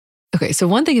Okay, so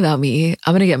one thing about me,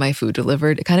 I'm going to get my food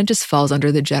delivered. It kind of just falls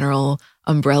under the general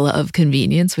umbrella of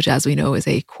convenience, which, as we know, is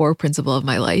a core principle of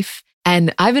my life.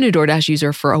 And I've been a DoorDash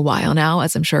user for a while now,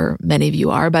 as I'm sure many of you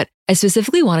are, but I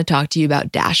specifically want to talk to you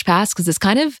about DashPass because it's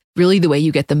kind of really the way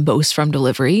you get the most from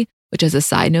delivery, which, as a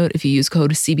side note, if you use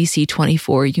code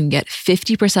CBC24, you can get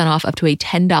 50% off up to a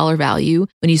 $10 value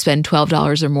when you spend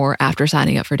 $12 or more after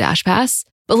signing up for DashPass.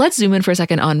 But let's zoom in for a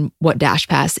second on what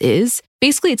DashPass is.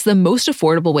 Basically, it's the most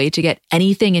affordable way to get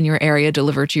anything in your area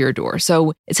delivered to your door.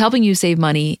 So it's helping you save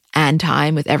money and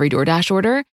time with every DoorDash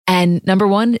order. And number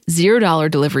one,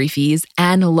 $0 delivery fees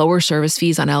and lower service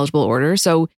fees on eligible orders.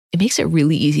 So it makes it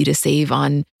really easy to save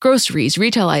on groceries,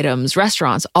 retail items,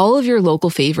 restaurants, all of your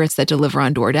local favorites that deliver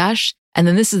on DoorDash. And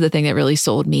then this is the thing that really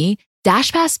sold me.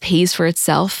 DashPass pays for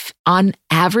itself on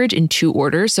average in 2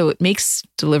 orders, so it makes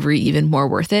delivery even more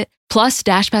worth it. Plus,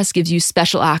 DashPass gives you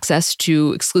special access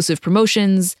to exclusive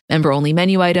promotions, member-only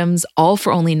menu items, all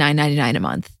for only $9.99 a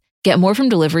month. Get more from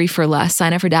delivery for less.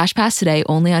 Sign up for DashPass today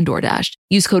only on DoorDash.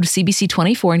 Use code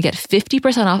CBC24 and get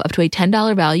 50% off up to a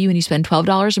 $10 value when you spend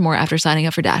 $12 or more after signing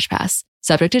up for DashPass.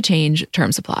 Subject to change.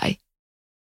 Terms apply.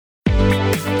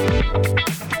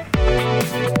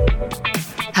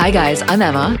 Hi guys, I'm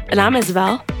Emma. And I'm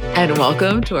Isabel. And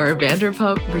welcome to our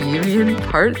Vanderpump Reunion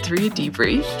Part 3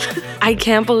 debrief. I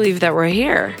can't believe that we're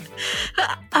here.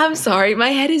 I'm sorry, my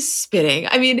head is spinning.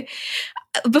 I mean,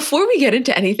 before we get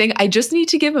into anything, I just need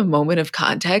to give a moment of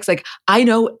context. Like, I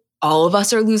know all of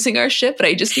us are losing our shit, but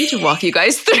I just need to walk you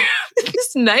guys through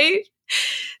this night.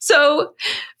 So,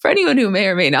 for anyone who may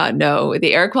or may not know,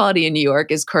 the air quality in New York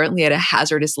is currently at a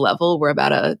hazardous level. We're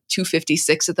about a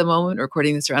 256 at the moment,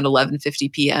 recording this around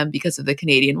 11:50 p.m. because of the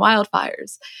Canadian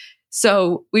wildfires.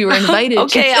 So we were invited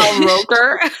okay, Al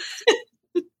Roker.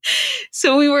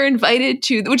 So we were invited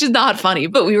to, which is not funny,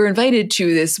 but we were invited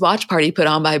to this watch party put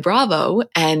on by Bravo.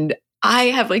 And I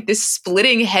have like this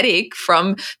splitting headache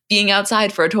from being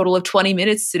outside for a total of 20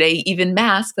 minutes today, even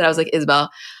masked, that I was like, Isabel,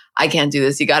 I can't do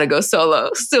this. You got to go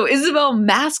solo. So Isabel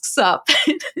masks up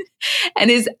and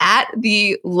is at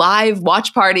the live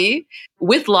watch party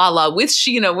with Lala, with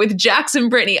Sheena, with Jackson,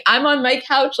 Brittany. I'm on my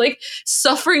couch, like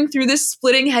suffering through this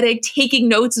splitting headache, taking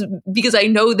notes because I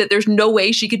know that there's no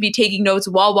way she could be taking notes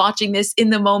while watching this in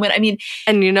the moment. I mean,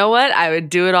 and you know what? I would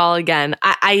do it all again.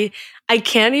 I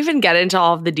can't even get into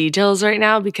all of the details right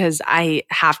now because I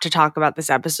have to talk about this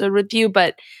episode with you,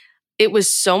 but it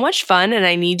was so much fun, and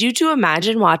I need you to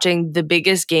imagine watching the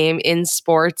biggest game in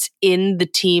sports in the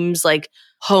team's like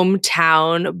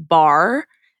hometown bar.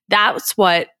 That's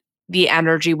what the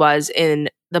energy was in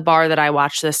the bar that I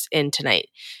watched this in tonight.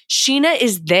 Sheena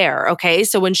is there, okay?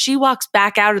 So when she walks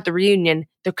back out at the reunion,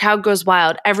 the crowd goes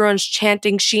wild. Everyone's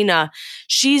chanting Sheena.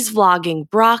 She's vlogging.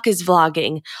 Brock is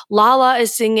vlogging. Lala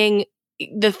is singing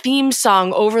the theme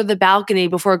song over the balcony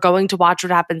before going to watch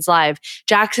what happens live.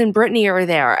 Jackson and Brittany are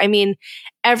there. I mean,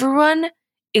 everyone,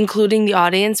 including the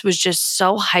audience, was just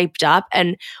so hyped up,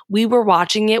 and we were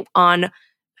watching it on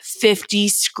 50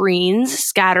 screens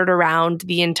scattered around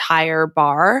the entire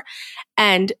bar.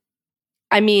 And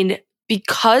I mean,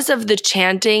 because of the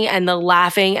chanting and the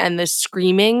laughing and the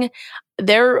screaming,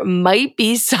 there might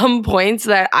be some points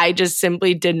that I just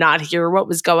simply did not hear what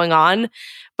was going on.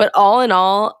 But all in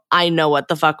all, I know what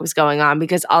the fuck was going on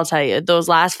because I'll tell you, those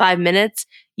last 5 minutes,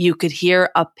 you could hear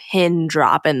a pin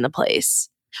drop in the place.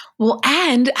 Well,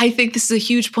 and I think this is a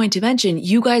huge point to mention.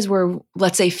 You guys were,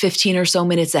 let's say, 15 or so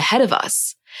minutes ahead of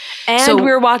us. And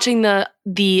we were watching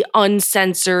the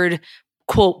uncensored,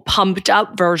 quote, pumped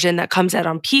up version that comes out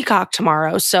on Peacock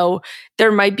tomorrow. So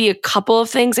there might be a couple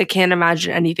of things. I can't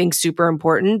imagine anything super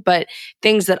important, but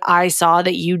things that I saw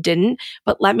that you didn't.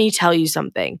 But let me tell you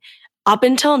something. Up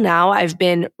until now, I've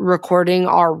been recording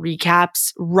our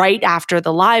recaps right after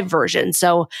the live version.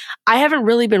 So I haven't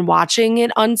really been watching it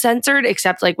uncensored,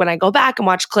 except like when I go back and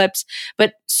watch clips.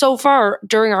 But so far,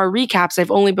 during our recaps,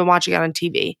 I've only been watching it on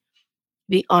TV.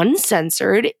 The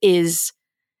uncensored is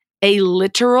a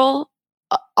literal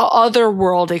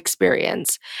otherworld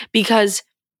experience because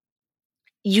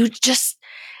you just...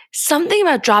 something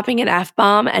about dropping an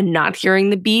F-bomb and not hearing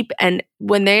the beep. And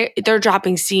when they're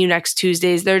dropping "See You Next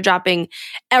Tuesdays," they're dropping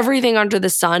everything under the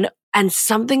sun. And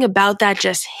something about that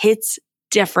just hits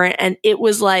different. And it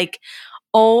was like,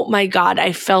 oh my God,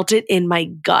 I felt it in my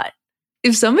gut.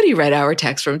 If somebody read our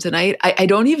text from tonight, I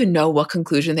don't even know what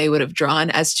conclusion they would have drawn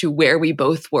as to where we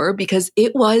both were, because we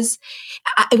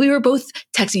were both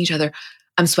texting each other.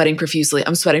 I'm sweating profusely.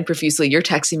 I'm sweating profusely. You're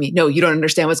texting me. No, you don't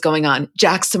understand what's going on.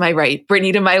 Jax to my right,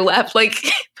 Brittany to my left. Like,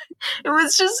 it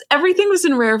was just, everything was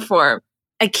in rare form.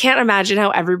 I can't imagine how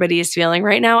everybody is feeling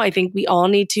right now. I think we all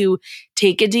need to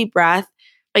take a deep breath,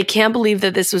 I can't believe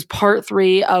that this was part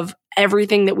 3 of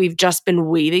everything that we've just been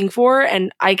waiting for.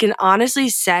 And I can honestly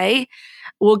say,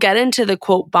 we'll get into the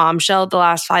quote bombshell the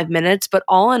last 5 minutes, but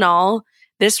all in all,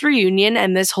 this reunion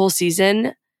and this whole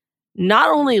season not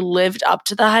only lived up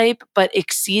to the hype, but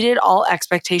exceeded all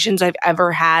expectations I've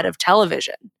ever had of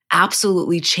television.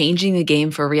 Absolutely changing the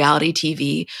game for reality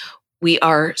TV. We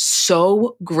are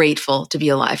so grateful to be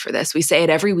alive for this. We say it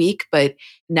every week, but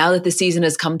now that the season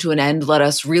has come to an end, let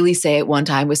us really say it one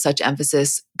time with such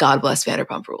emphasis. God bless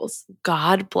Vanderpump Rules.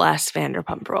 God bless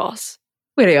Vanderpump Rules.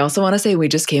 Wait, I also want to say we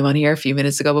just came on here a few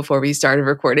minutes ago before we started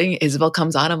recording. Isabel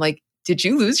comes on. I'm like, did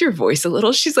you lose your voice a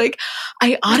little? She's like,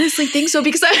 I honestly think so,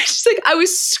 because I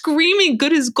was screaming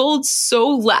good as gold so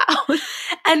loud.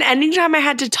 And anytime I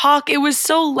had to talk, it was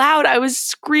so loud. I was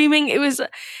screaming. It was,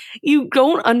 you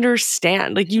don't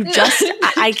understand. Like, you just,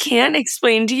 I can't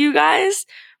explain to you guys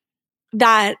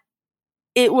that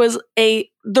it was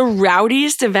the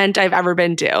rowdiest event I've ever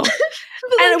been to.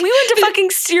 And we went to fucking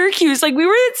Syracuse. Like, we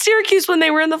were at Syracuse when they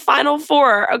were in the Final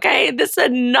Four, okay? This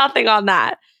said nothing on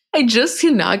that. I just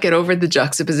cannot get over the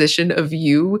juxtaposition of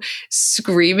you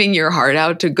screaming your heart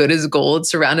out to Good as Gold,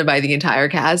 surrounded by the entire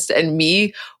cast, and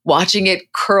me watching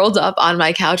it curled up on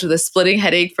my couch with a splitting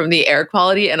headache from the air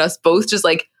quality, and us both just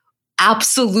like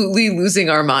absolutely losing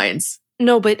our minds.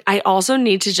 No, but I also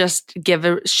need to just give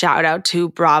a shout out to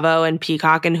Bravo and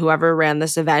Peacock and whoever ran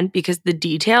this event, because the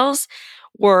details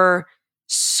were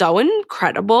so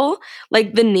incredible.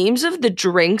 Like, the names of the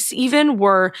drinks even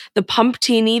were the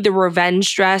Pumptini, the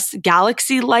Revenge Dress,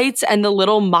 Galaxy Lights, and the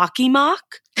Little Mocky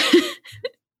Mock.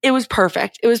 It was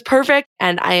perfect. It was perfect.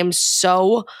 And I am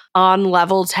so on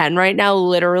level 10 right now,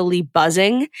 literally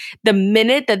buzzing. The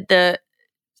minute that the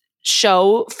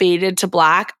show faded to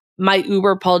black, my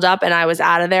Uber pulled up and I was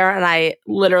out of there, and I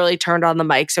literally turned on the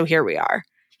mic. So here we are.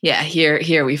 Yeah,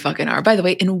 here we fucking are. By the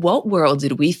way, in what world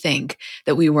did we think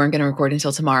that we weren't going to record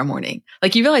until tomorrow morning?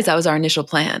 Like, you realize that was our initial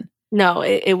plan. No,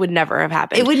 it would never have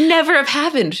happened. It would never have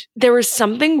happened. There was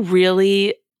something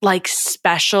really like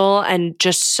special and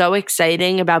just so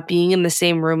exciting about being in the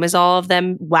same room as all of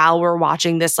them while we're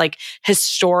watching this like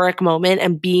historic moment,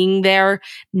 and being there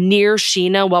near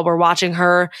Sheena while we're watching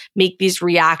her make these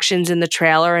reactions in the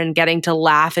trailer and getting to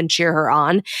laugh and cheer her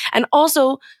on. And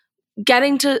also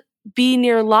getting to be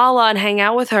near Lala and hang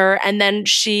out with her. And then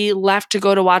she left to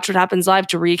go to Watch What Happens Live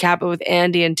to recap it with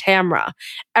Andy and Tamra.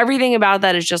 Everything about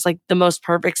that is just like the most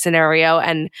perfect scenario,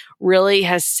 and really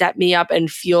has set me up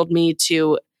and fueled me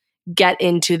to get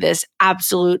into this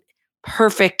absolute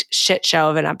perfect shit show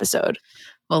of an episode.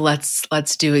 Well, let's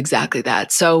do exactly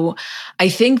that. So I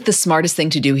think the smartest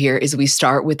thing to do here is we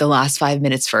start with the last 5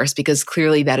 minutes first, because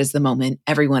clearly that is the moment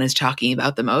everyone is talking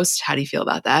about the most. How do you feel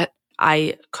about that?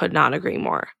 I could not agree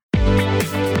more.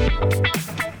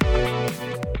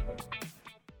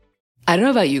 I don't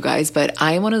know about you guys, but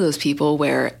I am one of those people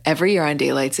where every year on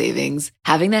daylight savings,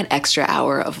 having that extra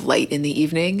hour of light in the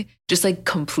evening just like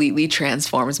completely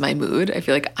transforms my mood. I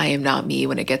feel like I am not me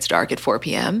when it gets dark at 4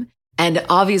 p.m. And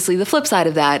obviously the flip side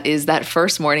of that is that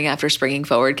first morning after springing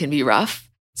forward can be rough.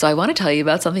 So I want to tell you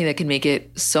about something that can make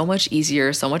it so much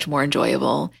easier, so much more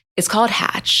enjoyable. It's called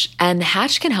Hatch, and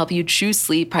Hatch can help you choose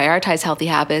sleep, prioritize healthy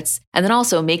habits, and then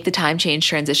also make the time change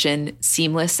transition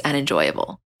seamless and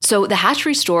enjoyable. So the Hatch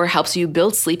Restore helps you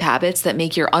build sleep habits that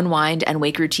make your unwind and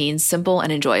wake routines simple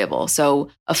and enjoyable. So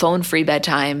a phone-free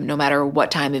bedtime, no matter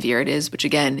what time of year it is, which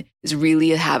again is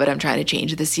really a habit I'm trying to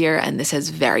change this year, and this has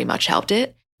very much helped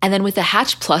it. And then with the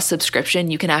Hatch Plus subscription,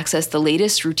 you can access the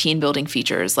latest routine-building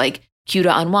features like Cue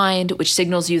to Unwind, which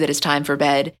signals you that it's time for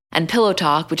bed, and Pillow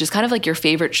Talk, which is kind of like your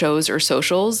favorite shows or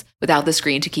socials without the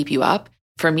screen to keep you up.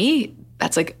 For me,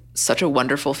 that's like such a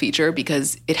wonderful feature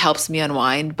because it helps me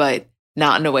unwind, but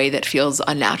not in a way that feels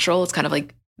unnatural. It's kind of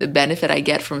like the benefit I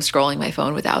get from scrolling my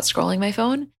phone without scrolling my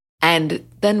phone. And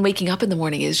then waking up in the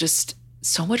morning is just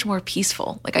so much more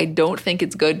peaceful. Like, I don't think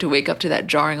it's good to wake up to that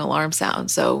jarring alarm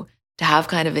sound. So to have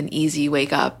kind of an easy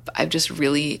wake up, I've just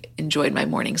really enjoyed my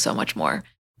morning so much more.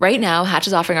 Right now, Hatch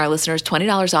is offering our listeners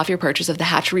 $20 off your purchase of the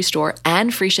Hatch Restore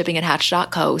and free shipping at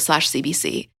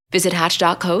hatch.co/CBC. Visit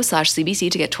hatch.co/CBC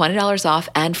to get $20 off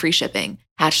and free shipping.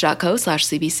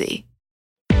 Hatch.co/CBC.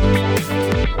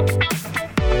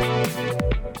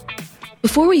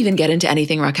 Before we even get into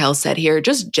anything Raquel said here,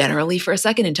 just generally for a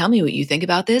second and tell me what you think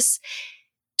about this.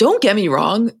 Don't get me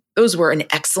wrong, those were an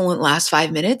excellent last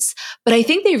 5 minutes, but I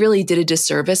think they really did a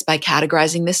disservice by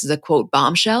categorizing this as a quote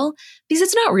bombshell, because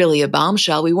it's not really a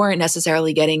bombshell. We weren't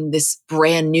necessarily getting this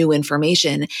brand new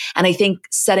information. And I think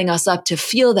setting us up to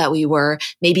feel that we were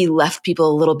maybe left people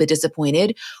a little bit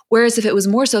disappointed. Whereas if it was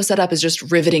more so set up as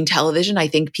just riveting television, I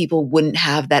think people wouldn't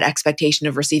have that expectation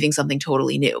of receiving something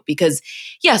totally new. Because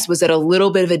yes, was it a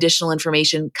little bit of additional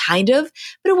information? Kind of,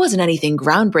 but it wasn't anything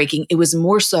groundbreaking. It was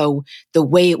more so the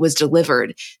way it was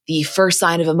delivered, the first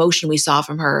sign of emotion we saw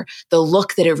from her, the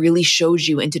look that it really shows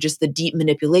you into just the deep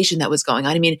manipulation that was going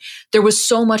on. I mean, there was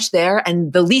so much there,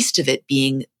 and the least of it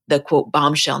being the quote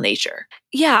bombshell nature.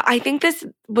 Yeah, I think this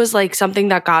was like something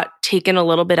that got taken a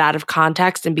little bit out of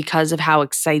context, and because of how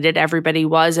excited everybody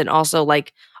was, and also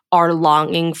like our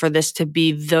longing for this to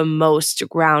be the most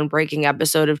groundbreaking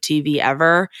episode of TV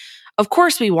ever. Of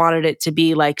course, we wanted it to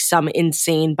be like some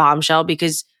insane bombshell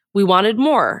because we wanted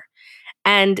more.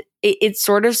 And it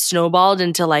sort of snowballed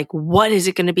into like, what is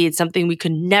it going to be? It's something we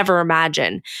could never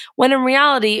imagine. When in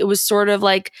reality, it was sort of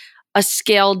like a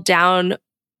scaled down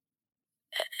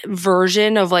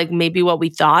version of like maybe what we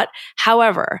thought.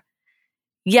 However,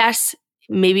 yes,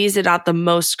 maybe is it not the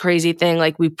most crazy thing?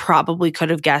 Like we probably could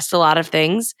have guessed a lot of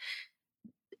things.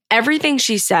 Everything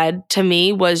she said to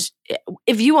me was,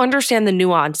 if you understand the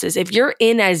nuances, if you're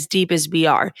in as deep as we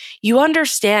are, you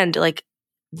understand like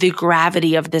the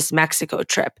gravity of this Mexico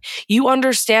trip. You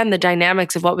understand the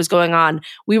dynamics of what was going on.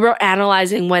 We were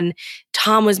analyzing when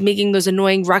Tom was making those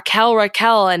annoying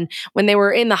Raquel, and when they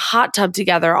were in the hot tub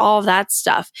together, all of that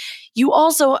stuff. You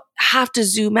also have to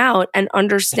zoom out and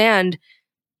understand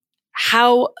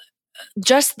how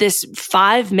just this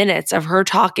 5 minutes of her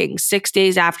talking 6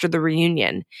 days after the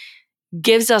reunion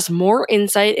gives us more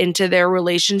insight into their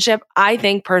relationship, I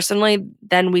think personally,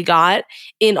 than we got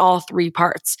in all three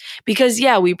parts. Because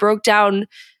yeah, we broke down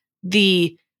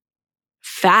the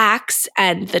facts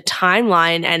and the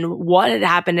timeline and what had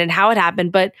happened and how it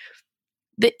happened, but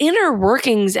the inner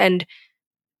workings and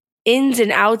ins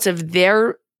and outs of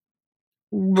their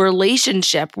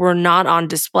relationship were not on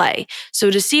display.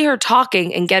 So to see her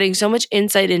talking and getting so much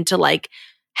insight into like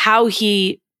how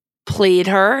he played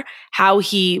her, how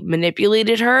he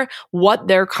manipulated her, what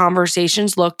their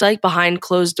conversations looked like behind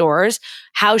closed doors,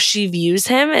 how she views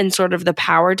him and sort of the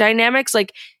power dynamics.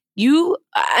 Like you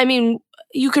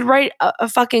could write a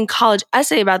fucking college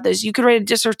essay about this. You could write a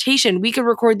dissertation. We could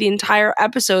record the entire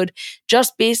episode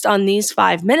just based on these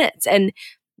 5 minutes. And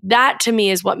that to me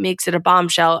is what makes it a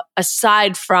bombshell,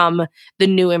 aside from the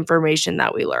new information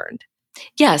that we learned.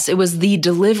 Yes, it was the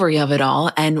delivery of it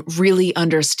all and really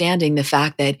understanding the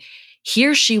fact that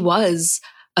here she was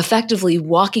effectively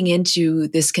walking into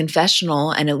this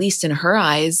confessional and, at least in her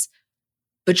eyes,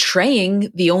 betraying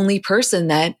the only person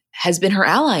that has been her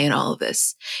ally in all of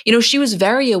this. You know, she was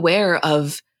very aware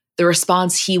of the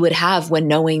response he would have when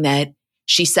knowing that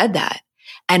she said that.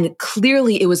 And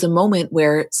clearly it was a moment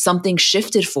where something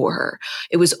shifted for her.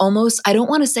 It was almost, I don't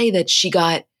want to say that she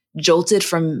got jolted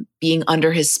from being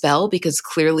under his spell, because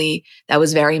clearly that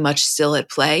was very much still at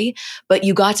play. But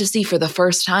you got to see for the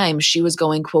first time she was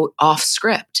going, quote, off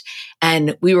script.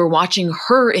 And we were watching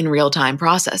her in real time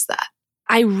process that.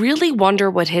 I really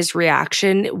wonder what his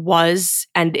reaction was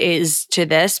and is to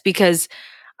this, because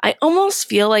I almost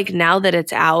feel like now that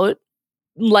it's out,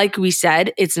 like we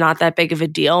said, it's not that big of a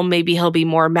deal. Maybe he'll be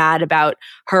more mad about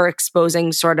her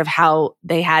exposing sort of how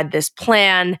they had this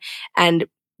plan and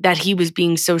that he was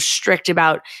being so strict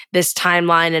about this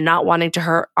timeline and not wanting to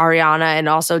hurt Ariana, and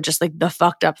also just like the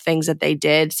fucked up things that they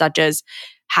did, such as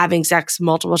having sex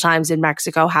multiple times in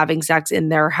Mexico, having sex in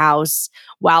their house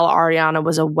while Ariana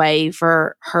was away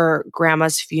for her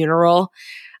grandma's funeral.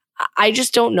 I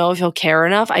just don't know if he'll care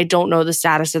enough. I don't know the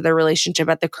status of their relationship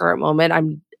at the current moment.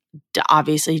 I'm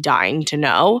obviously dying to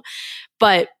know.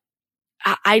 But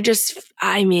I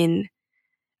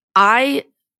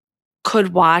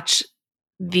could watch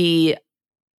the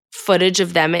footage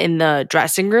of them in the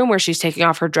dressing room where she's taking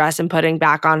off her dress and putting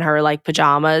back on her like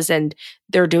pajamas, and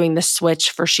they're doing the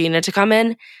switch for Sheena to come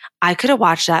in. I could have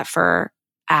watched that for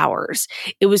hours.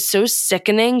 It was so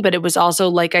sickening, but it was also,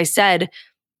 like I said,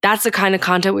 that's the kind of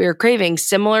content we were craving,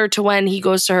 similar to when he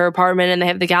goes to her apartment and they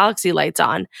have the galaxy lights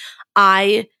on.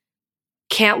 I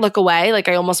can't look away. Like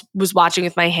I almost was watching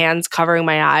with my hands covering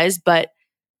my eyes, but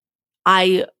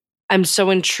I'm so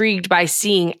intrigued by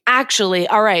seeing actually,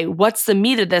 all right, what's the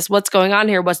meat of this? What's going on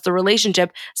here? What's the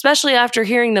relationship? Especially after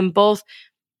hearing them both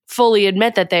fully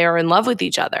admit that they are in love with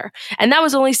each other. And that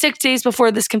was only 6 days before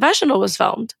this confessional was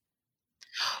filmed.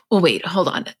 Well, wait, hold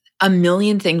on. A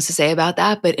million things to say about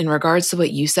that. But in regards to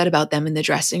what you said about them in the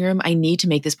dressing room, I need to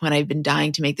make this point. I've been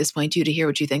dying to make this point too, to hear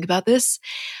what you think about this.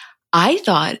 I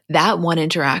thought that one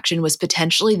interaction was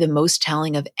potentially the most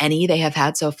telling of any they have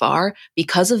had so far,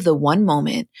 because of the one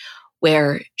moment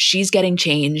where she's getting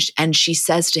changed and she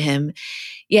says to him,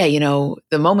 yeah,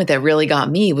 the moment that really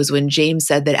got me was when James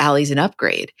said that Allie's an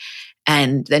upgrade.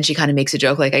 And then she kind of makes a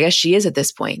joke like, I guess she is at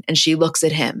this point. And she looks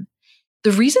at him.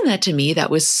 The reason that to me that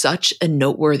was such a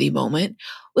noteworthy moment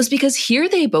was because here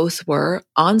they both were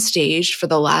on stage for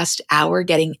the last hour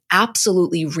getting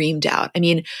absolutely reamed out. I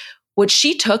mean, what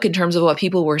she took in terms of what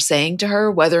people were saying to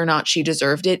her, whether or not she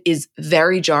deserved it, is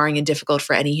very jarring and difficult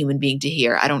for any human being to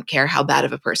hear. I don't care how bad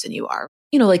of a person you are.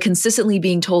 Like consistently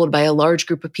being told by a large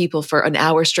group of people for an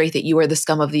hour straight that you are the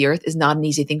scum of the earth is not an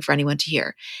easy thing for anyone to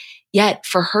hear. Yet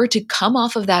for her to come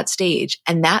off of that stage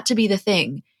and that to be the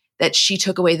thing that she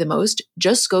took away the most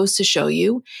just goes to show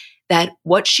you that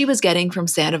what she was getting from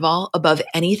Sandoval above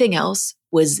anything else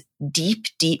was deep,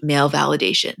 deep male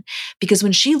validation. Because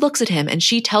when she looks at him and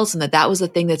she tells him that that was the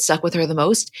thing that stuck with her the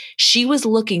most, she was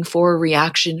looking for a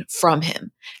reaction from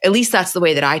him. At least that's the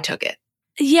way that I took it.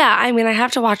 Yeah, I mean, I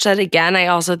have to watch that again. I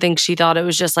also think she thought it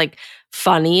was just like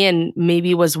funny and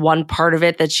maybe was one part of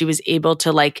it that she was able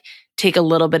to like take a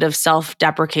little bit of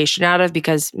self-deprecation out of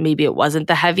because maybe it wasn't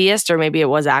the heaviest or maybe it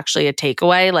was actually a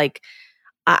takeaway. Like,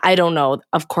 I don't know.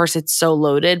 Of course, it's so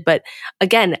loaded. But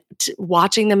again,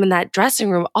 watching them in that dressing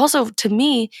room, also to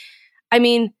me, I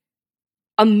mean,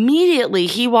 immediately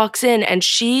he walks in and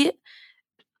she,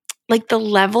 like the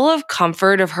level of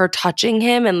comfort of her touching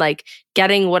him and like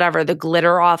getting whatever, the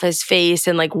glitter off his face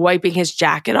and like wiping his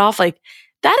jacket off, like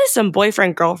that is some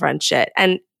boyfriend-girlfriend shit.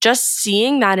 And just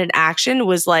seeing that in action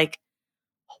was like,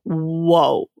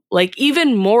 whoa. Like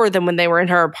even more than when they were in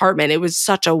her apartment. It was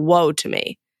such a whoa to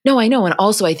me. No, I know. And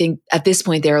also, I think at this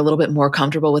point, they're a little bit more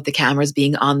comfortable with the cameras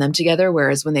being on them together.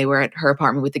 Whereas when they were at her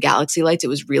apartment with the galaxy lights, it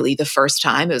was really the first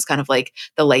time. It was kind of like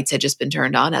the lights had just been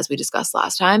turned on, as we discussed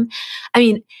last time. I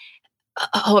mean,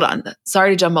 hold on. Sorry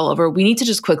to jump all over. We need to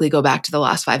just quickly go back to the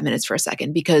last 5 minutes for a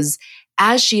second, because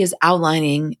as she is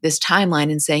outlining this timeline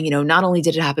and saying, not only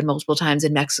did it happen multiple times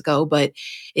in Mexico, but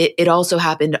it also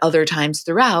happened other times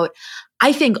throughout,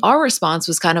 I think our response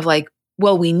was kind of like,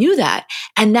 well, we knew that.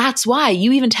 And that's why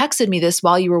you even texted me this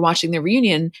while you were watching the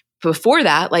reunion before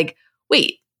that. Like,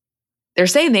 wait, they're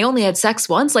saying they only had sex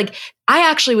once? Like, I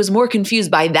actually was more confused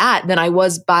by that than I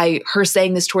was by her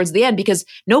saying this towards the end, because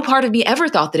no part of me ever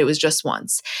thought that it was just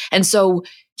once. And so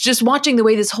just watching the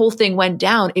way this whole thing went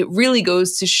down, it really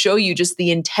goes to show you just the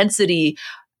intensity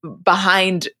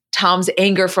behind Tom's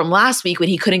anger from last week when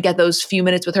he couldn't get those few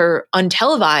minutes with her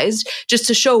untelevised, just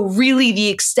to show really the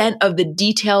extent of the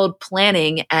detailed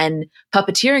planning and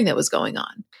puppeteering that was going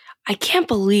on. I can't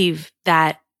believe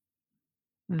that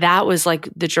was like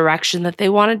the direction that they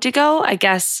wanted to go, I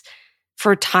guess,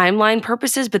 for timeline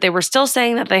purposes, but they were still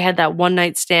saying that they had that one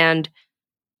night stand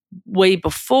way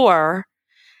before.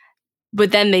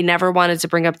 But then they never wanted to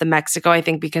bring up the Mexico, I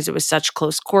think, because it was such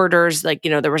close quarters. Like,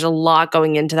 there was a lot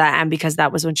going into that. And because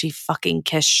that was when she fucking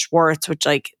kissed Schwartz, which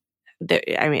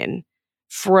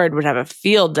Freud would have a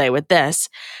field day with this.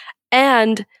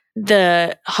 And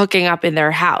the hooking up in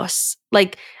their house.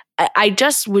 Like, I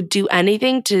just would do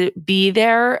anything to be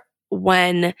there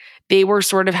when they were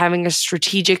sort of having a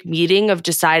strategic meeting of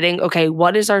deciding, okay,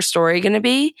 what is our story going to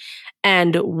be?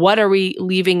 And what are we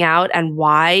leaving out and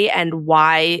why? And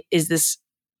why is this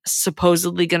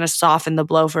supposedly going to soften the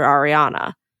blow for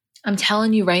Ariana? I'm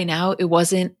telling you right now,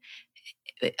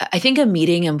 I think a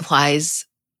meeting implies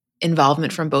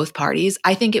involvement from both parties.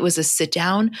 I think it was a sit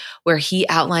down where he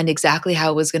outlined exactly how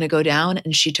it was going to go down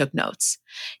and she took notes.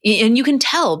 And you can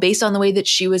tell based on the way that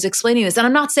she was explaining this. And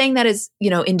I'm not saying that is,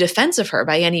 in defense of her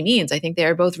by any means. I think they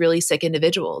are both really sick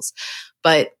individuals.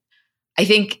 But I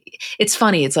think it's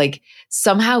funny. It's like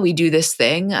somehow we do this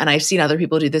thing, and I've seen other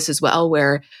people do this as well,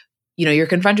 where, you're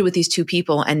confronted with these two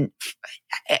people, and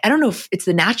I don't know if it's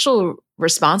the natural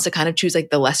response to kind of choose like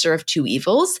the lesser of two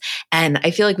evils. And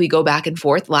I feel like we go back and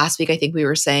forth. Last week, I think we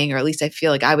were saying, or at least I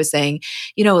feel like I was saying,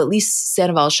 at least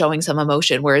Sandoval is showing some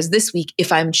emotion. Whereas this week,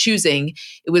 if I'm choosing,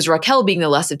 it was Raquel being the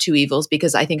less of two evils,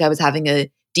 because I think I was having a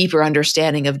deeper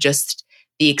understanding of just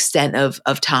the extent of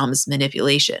Tom's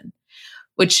manipulation,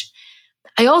 which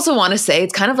I also want to say,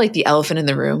 it's kind of like the elephant in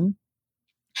the room.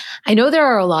 I know there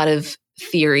are a lot of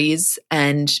theories,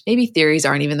 and maybe theories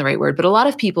aren't even the right word, but a lot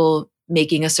of people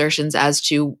making assertions as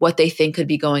to what they think could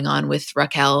be going on with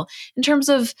Raquel in terms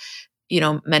of,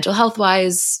 mental health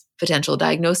wise, potential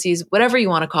diagnoses, whatever you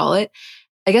want to call it.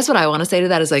 I guess what I want to say to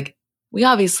that is like, we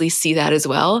obviously see that as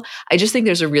well. I just think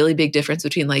there's a really big difference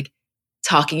between like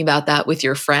talking about that with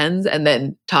your friends and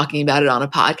then talking about it on a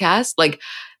podcast. Like,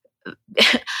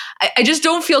 I just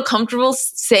don't feel comfortable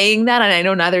saying that. And I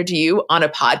know neither do you on a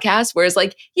podcast, whereas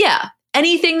like, yeah,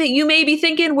 anything that you may be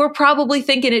thinking, we're probably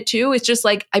thinking it too. It's just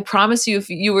like, I promise you, if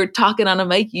you were talking on a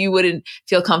mic, you wouldn't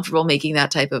feel comfortable making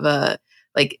that type of a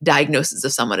like diagnosis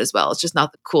of someone as well. It's just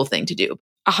not the cool thing to do.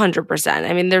 100%.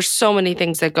 I mean, there's so many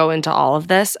things that go into all of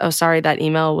this. Oh, sorry, that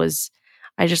email was,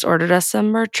 I just ordered us some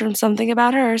merch from Something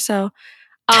About Her. So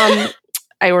I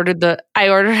ordered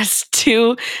us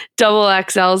 2 double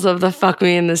XLs of the Fuck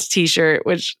Me in This t-shirt,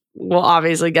 which we'll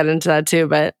obviously get into that too,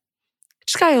 but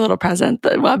just got a little present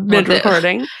that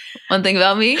mid-recording. One thing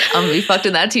about me, I'm gonna be fucked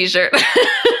in that t-shirt.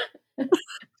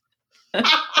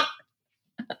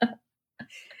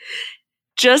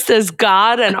 Just as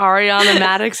God and Ariana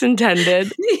Madix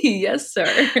intended. Yes,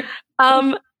 sir.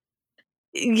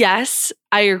 Yes,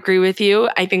 I agree with you.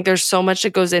 I think there's so much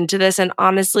that goes into this. And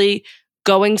honestly,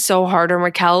 going so hard on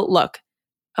Raquel, look,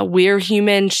 we're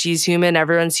human, she's human,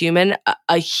 everyone's human.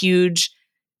 A huge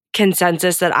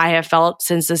consensus that I have felt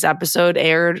since this episode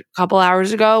aired a couple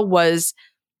hours ago was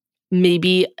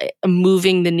maybe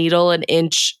moving the needle an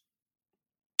inch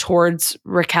towards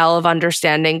Raquel of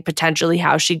understanding potentially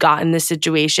how she got in this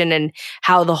situation and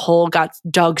how the hole got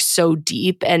dug so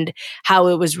deep and how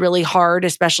it was really hard,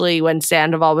 especially when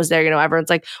Sandoval was there. You know,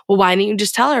 everyone's like, well, why didn't you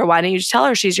just tell her? Why didn't you just tell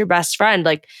her she's your best friend?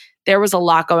 Like, there was a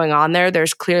lot going on there.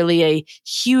 There's clearly a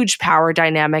huge power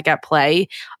dynamic at play.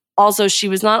 Also, she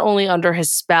was not only under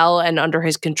his spell and under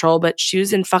his control, but she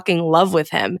was in fucking love with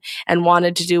him and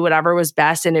wanted to do whatever was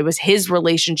best. And it was his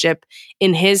relationship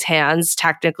in his hands,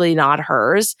 technically not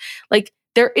hers. Like,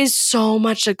 there is so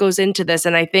much that goes into this.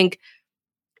 And I think,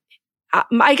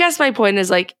 I guess my point is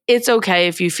like, it's okay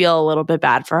if you feel a little bit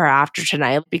bad for her after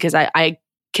tonight, because I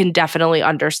can definitely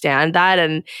understand that.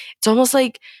 And it's almost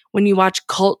like when you watch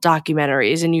cult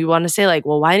documentaries and you want to say like,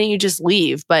 well, why didn't you just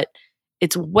leave? But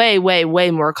it's way, way,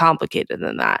 way more complicated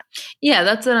than that. Yeah,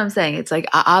 that's what I'm saying. It's like,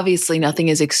 obviously nothing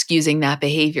is excusing that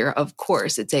behavior. Of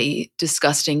course, it's a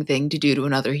disgusting thing to do to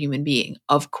another human being.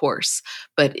 Of course.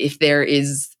 But if there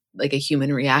is like a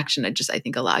human reaction, I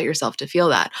think allow yourself to feel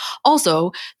that.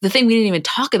 Also, the thing we didn't even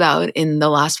talk about in the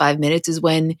last 5 minutes is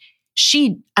when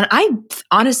and I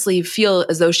honestly feel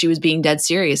as though she was being dead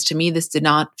serious. To me, this did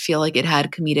not feel like it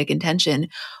had comedic intention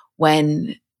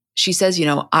when she says, you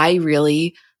know, I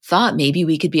really thought maybe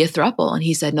we could be a throuple. And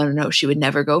he said, no, she would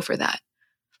never go for that.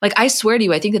 Like, I swear to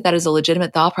you, I think that is a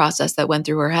legitimate thought process that went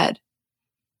through her head.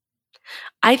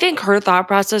 I think her thought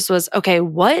process was, okay,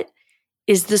 what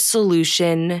is the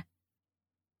solution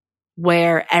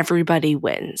where everybody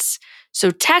wins? So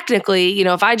technically, you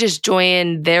know, if I just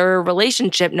join their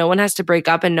relationship, no one has to break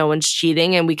up and no one's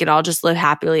cheating and we can all just live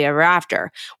happily ever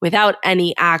after without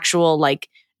any actual like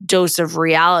dose of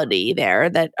reality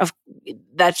there.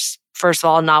 That's first of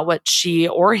all not what she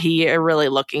or he are really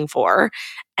looking for.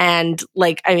 And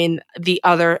like, I mean, the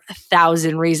other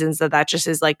 1,000 reasons that just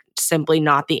is like simply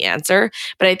not the answer.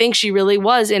 But I think she really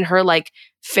was in her like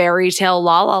fairy tale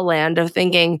la la land of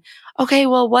thinking, okay,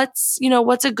 well, what's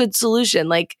a good solution?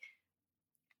 Like,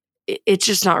 it's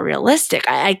just not realistic.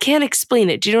 I can't explain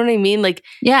it. Do you know what I mean? Like,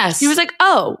 yes. He was like,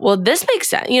 oh, well, this makes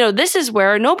sense. You know, this is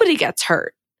where nobody gets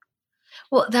hurt.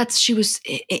 Well, she was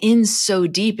in so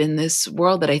deep in this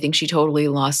world that I think she totally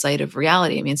lost sight of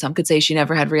reality. I mean, some could say she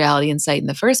never had reality in sight in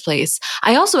the first place.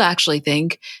 I also actually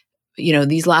think, you know,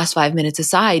 these last 5 minutes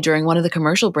aside, during one of the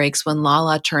commercial breaks, when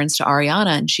Lala turns to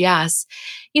Ariana and she asks,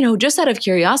 you know, just out of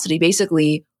curiosity,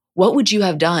 basically, what would you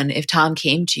have done if Tom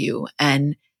came to you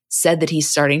and said that he's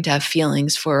starting to have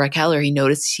feelings for Raquel, or he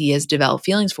noticed he has developed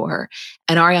feelings for her?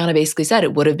 And Ariana basically said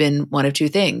it would have been one of two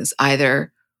things.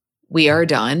 Either we are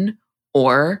done,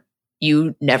 or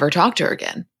you never talk to her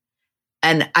again.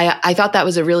 And I thought that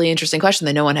was a really interesting question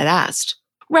that no one had asked.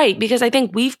 Right, because I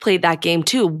think we've played that game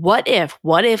too. What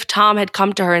if Tom had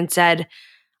come to her and said,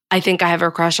 I think I have a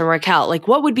crush on Raquel? Like,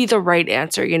 what would be the right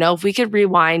answer? You know, if we could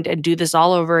rewind and do this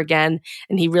all over again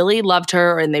and he really loved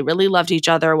her and they really loved each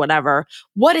other or whatever,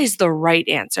 what is the right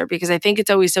answer? Because I think it's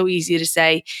always so easy to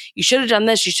say, you should have done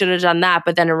this, you should have done that.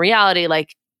 But then in reality,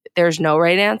 like, there's no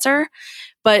right answer.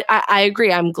 But I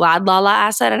agree. I'm glad Lala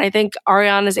asked that. And I think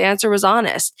Ariana's answer was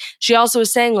honest. She also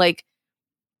was saying, like,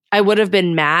 I would have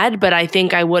been mad, but I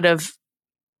think I would have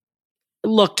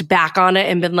looked back on it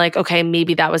and been like, okay,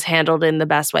 maybe that was handled in the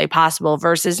best way possible,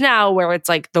 versus now where it's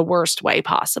like the worst way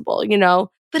possible, you know?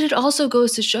 But it also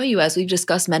goes to show you, as we've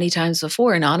discussed many times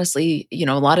before, and honestly, you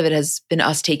know, a lot of it has been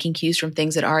us taking cues from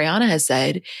things that Ariana has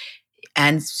said,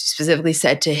 and specifically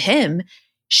said to him.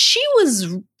 She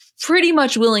was pretty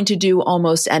much willing to do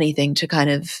almost anything to kind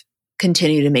of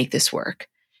continue to make this work.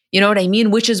 You know what I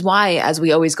mean? Which is why, as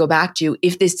we always go back to,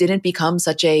 if this didn't become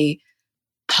such a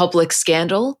public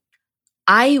scandal,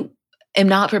 I am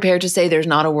not prepared to say there's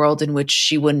not a world in which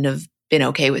she wouldn't have been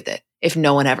okay with it. if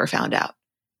no one ever found out.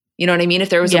 You know what I mean? If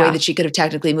there was a way that she could have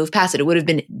technically moved past it, it would have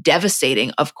been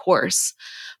devastating, of course.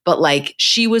 But like,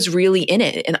 she was really in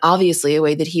it, and obviously a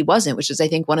way that he wasn't, which is, I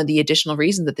think, one of the additional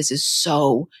reasons that this is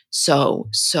so, so,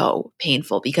 so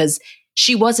painful, because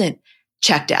she wasn't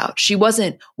checked out. She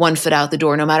wasn't one foot out the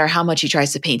door, no matter how much he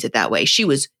tries to paint it that way. She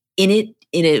was in it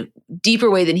in a deeper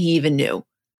way than he even knew.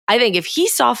 I think if he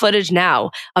saw footage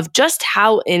now of just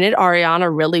how in it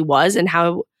Ariana really was and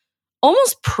how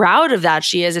almost proud of that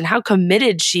she is and how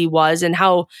committed she was and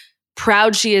how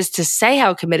proud she is to say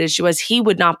how committed she was, he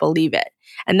would not believe it.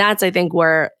 And that's, I think,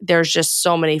 where there's just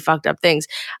so many fucked up things.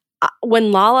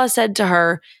 When Lala said to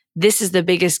her, this is the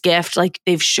biggest gift, like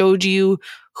they've showed you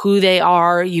who they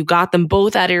are, you got them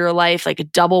both out of your life, like a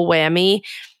double whammy.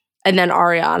 And then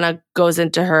Ariana goes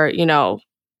into her, you know,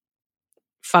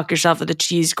 fuck yourself with a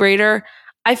cheese grater.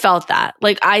 I felt that.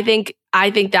 Like, I think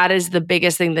that is the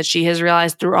biggest thing that she has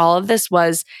realized through all of this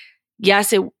was,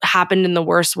 yes, it happened in the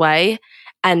worst way.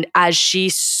 And as she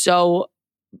so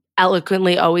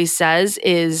eloquently always says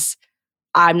is,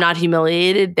 I'm not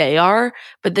humiliated, they are,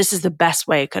 but this is the best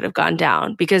way it could have gone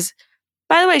down. Because,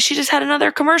 by the way, she just had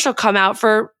another commercial come out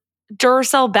for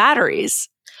Duracell batteries.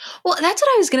 Well, that's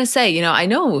what I was going to say. You know, I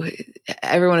know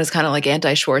everyone is kind of like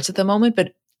anti-Schwartz at the moment,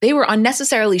 but they were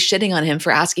unnecessarily shitting on him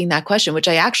for asking that question, which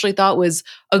I actually thought was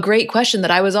a great question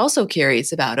that I was also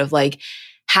curious about, of like,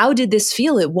 how did this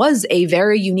feel? It was a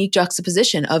very unique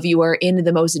juxtaposition of, you are in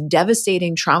the most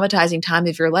devastating, traumatizing time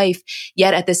of your life,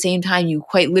 yet at the same time, you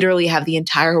quite literally have the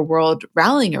entire world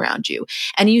rallying around you.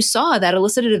 And you saw that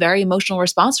elicited a very emotional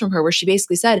response from her, where she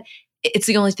basically said, it's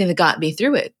the only thing that got me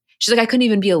through it. She's like, I couldn't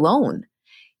even be alone.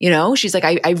 You know, she's like,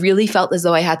 I really felt as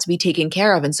though I had to be taken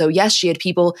care of. And so, yes, she had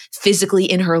people physically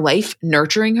in her life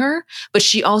nurturing her, but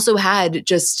she also had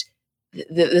just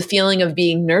the feeling of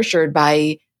being nurtured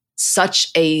by such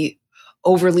a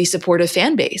overly supportive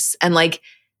fan base. And like,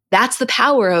 that's the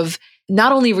power of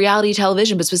not only reality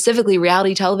television, but specifically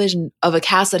reality television of a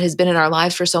cast that has been in our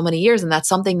lives for so many years. And that's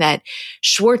something that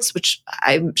Schwartz, which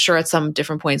I'm sure at some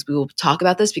different points we will talk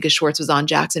about this, because Schwartz was on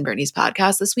Jackson Bernie's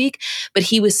podcast this week, but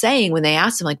he was saying, when they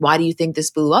asked him, like, why do you think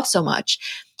this blew up so much?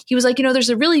 He was like, you know, there's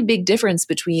a really big difference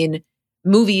between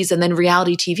movies and then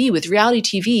reality TV. With reality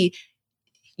TV,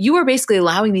 you are basically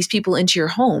allowing these people into your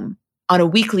home on a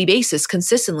weekly basis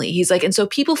consistently. He's like, and so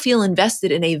people feel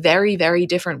invested in a very, very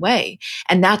different way.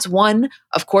 And that's one,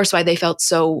 of course, why they felt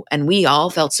so, and we all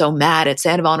felt so mad at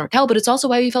Sandoval and Raquel, but it's also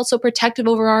why we felt so protective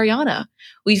over Ariana.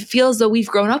 We feel as though we've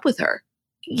grown up with her.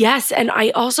 Yes. And I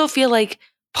also feel like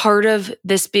part of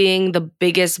this being the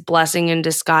biggest blessing in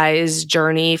disguise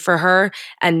journey for her,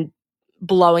 and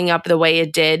blowing up the way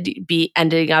it did,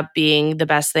 ending up being the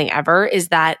best thing ever, is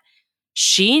that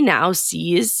she now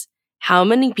sees how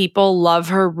many people love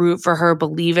her, root for her,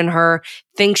 believe in her,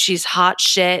 think she's hot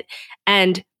shit.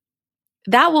 And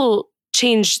that will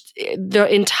change the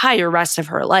entire rest of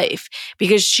her life,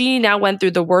 because she now went through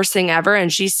the worst thing ever,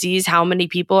 and she sees how many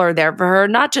people are there for her,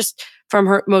 not just from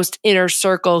her most inner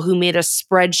circle who made a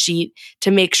spreadsheet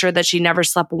to make sure that she never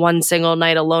slept one single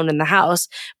night alone in the house,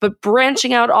 but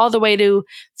branching out all the way to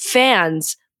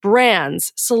fans,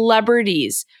 brands,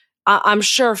 celebrities, I'm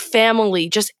sure family,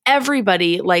 just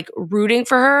everybody like rooting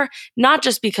for her, not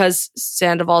just because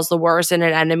Sandoval's the worst and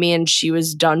an enemy and she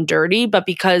was done dirty, but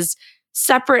because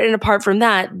separate and apart from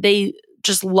that, they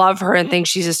just love her and think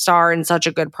she's a star and such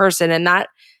a good person. And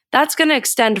that's going to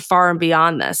extend far and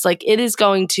beyond this. Like, it is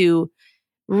going to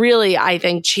really, I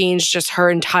think, change just her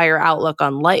entire outlook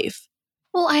on life.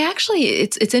 Well,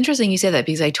 it's interesting you say that,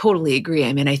 because I totally agree.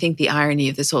 I mean, I think the irony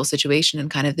of this whole situation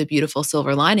and kind of the beautiful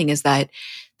silver lining is that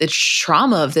the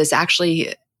trauma of this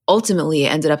actually ultimately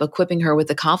ended up equipping her with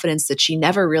the confidence that she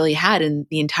never really had in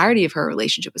the entirety of her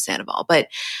relationship with Sandoval. But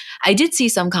I did see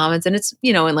some comments, and it's,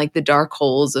 you know, in like the dark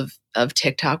holes of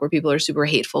TikTok where people are super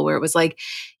hateful, where it was like,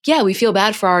 yeah, we feel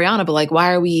bad for Ariana, but like,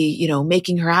 why are we, you know,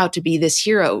 making her out to be this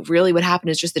hero? Really what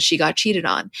happened is just that she got cheated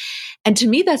on. And to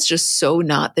me, that's just so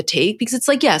not the take, because it's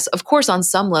like, yes, of course, on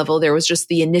some level, there was just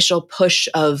the initial push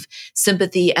of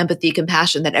sympathy, empathy,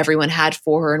 compassion that everyone had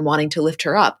for her and wanting to lift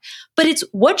her up. But it's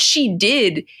what she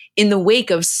did in the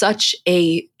wake of such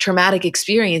a traumatic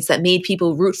experience that made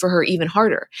people root for her even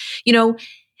harder. You know,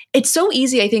 it's so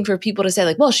easy, I think, for people to say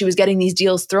like, well, she was getting these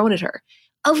deals thrown at her.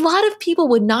 A lot of people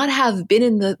would not have been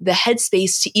in the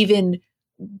headspace to even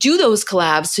do those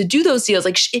collabs, to do those deals.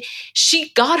 Like,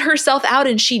 she got herself out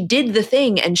and she did the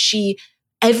thing, and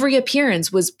every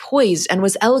appearance was poised and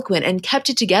was eloquent and kept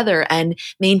it together and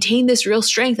maintained this real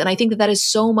strength. And I think that is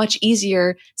so much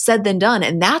easier said than done.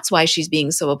 And that's why she's being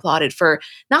so applauded, for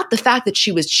not the fact that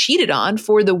she was cheated on,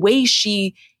 for the way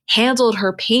she handled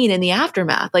her pain in the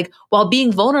aftermath, like while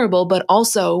being vulnerable, but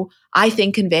also I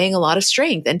think conveying a lot of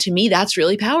strength. And to me, that's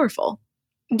really powerful.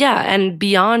 Yeah, and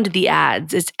beyond the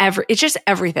ads, it's just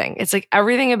everything. It's like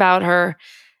everything about her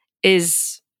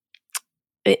is,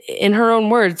 in her own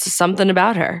words, something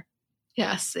about her.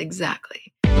 Yes,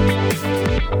 exactly.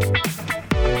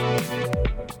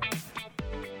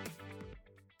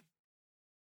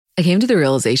 I came to the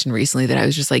realization recently that I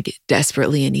was just like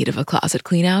desperately in need of a closet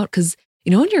clean out. Cause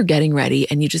you know, when you're getting ready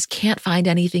and you just can't find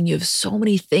anything, you have so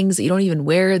many things that you don't even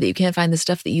wear, that you can't find the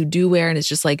stuff that you do wear. And it's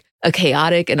just like a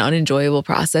chaotic and unenjoyable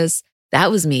process.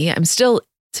 That was me. I'm still,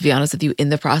 to be honest with you, in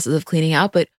the process of cleaning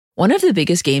out. But one of the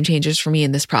biggest game changers for me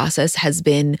in this process has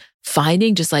been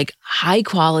finding just like high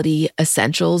quality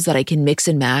essentials that I can mix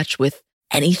and match with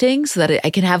anything so that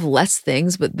I can have less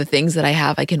things, but the things that I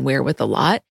have, I can wear with a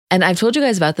lot. And I've told you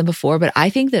guys about them before, but I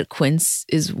think that Quince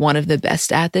is one of the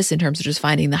best at this in terms of just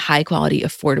finding the high quality,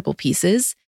 affordable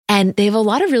pieces. And they have a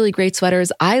lot of really great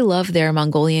sweaters. I love their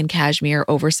Mongolian cashmere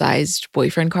oversized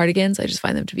boyfriend cardigans. I just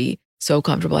find them to be so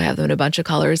comfortable. I have them in a bunch of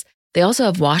colors. They also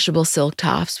have washable silk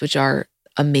tops, which are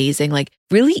amazing, like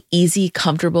really easy,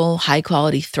 comfortable, high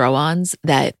quality throw-ons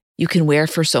that you can wear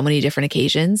for so many different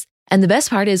occasions. And the best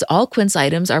part is all Quince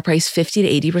items are priced 50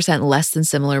 to 80% less than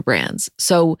similar brands.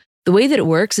 So the way that it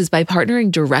works is by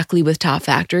partnering directly with top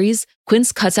factories,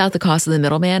 Quince cuts out the cost of the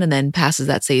middleman and then passes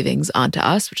that savings on to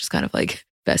us, which is kind of like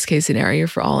best case scenario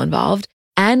for all involved.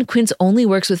 And Quince only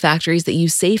works with factories that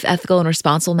use safe, ethical, and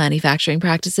responsible manufacturing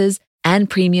practices and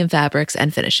premium fabrics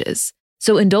and finishes.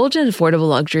 So indulge in affordable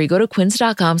luxury. Go to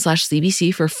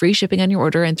quince.com/CBC for free shipping on your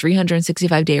order and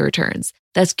 365-day returns.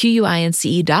 That's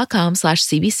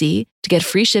QUINCE.com/CBC to get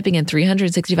free shipping and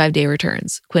 365-day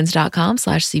returns.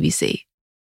 Quince.com/CBC.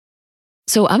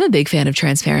 So I'm a big fan of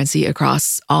transparency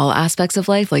across all aspects of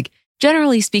life. Like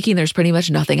generally speaking, there's pretty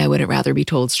much nothing I wouldn't rather be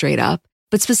told straight up.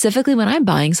 But specifically when I'm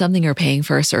buying something or paying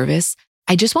for a service,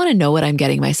 I just want to know what I'm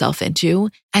getting myself into.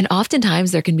 And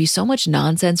oftentimes there can be so much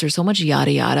nonsense or so much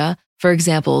yada yada. For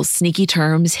example, sneaky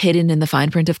terms hidden in the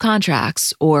fine print of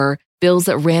contracts, or bills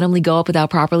that randomly go up without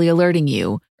properly alerting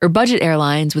you, or budget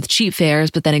airlines with cheap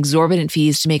fares but then exorbitant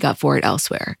fees to make up for it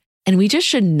elsewhere. And we just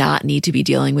should not need to be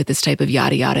dealing with this type of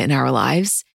yada yada in our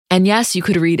lives. And yes, you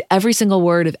could read every single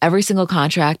word of every single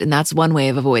contract, and that's one way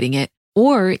of avoiding it.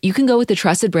 Or you can go with a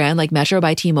trusted brand like Metro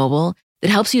by T-Mobile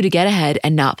that helps you to get ahead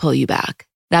and not pull you back.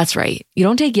 That's right. You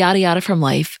don't take yada yada from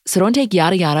life, so don't take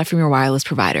yada yada from your wireless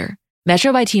provider.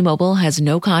 Metro by T-Mobile has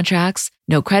no contracts,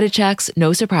 no credit checks,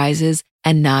 no surprises,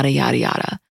 and nada yada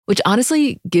yada, which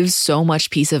honestly gives so much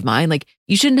peace of mind. Like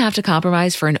you shouldn't have to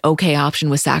compromise for an okay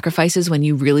option with sacrifices when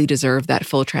you really deserve that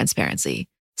full transparency.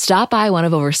 Stop by one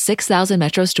of over 6,000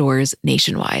 Metro stores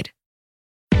nationwide.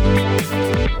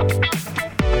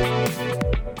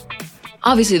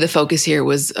 Obviously, the focus here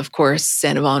was, of course,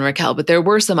 Sandoval and Raquel, but there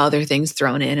were some other things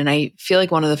thrown in. And I feel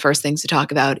like one of the first things to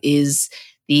talk about is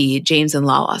the James and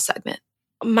Lala segment.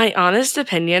 My honest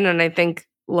opinion, and I think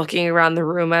looking around the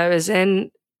room I was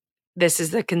in, this is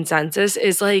the consensus,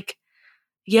 is like,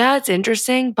 yeah, it's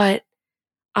interesting, but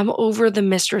I'm over the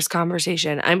mistress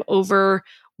conversation. I'm over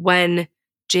when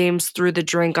James threw the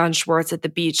drink on Schwartz at the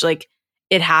beach. Like,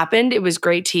 it happened. It was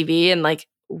great TV. And like,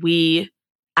 we,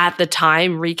 at the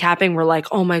time, recapping, were like,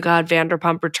 oh my God,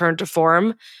 Vanderpump returned to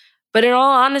form. But in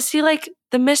all honesty, like,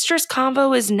 the mistress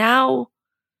convo is now,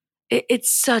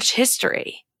 it's such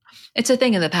history. It's a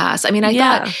thing in the past. I mean, I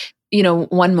thought,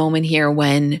 one moment here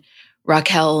when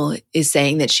Raquel is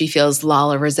saying that she feels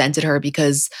Lala resented her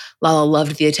because Lala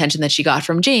loved the attention that she got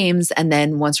from James. And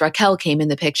then once Raquel came in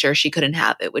the picture, she couldn't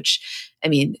have it, which, I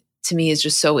mean, to me is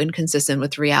just so inconsistent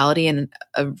with reality and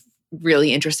a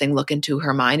really interesting look into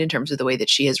her mind in terms of the way that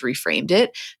she has reframed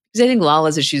it. Because I think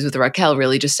Lala's issues with Raquel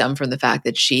really just stem from the fact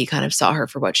that she kind of saw her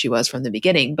for what she was from the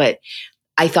beginning. But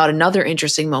I thought another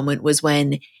interesting moment was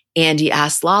when Andy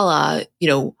asked Lala,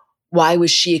 why was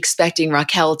she expecting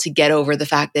Raquel to get over the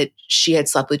fact that she had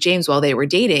slept with James while they were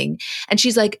dating? And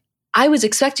she's like, I was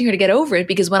expecting her to get over it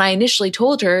because when I initially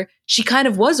told her, she kind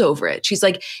of was over it. She's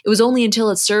like, it was only until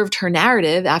it served her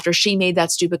narrative after she made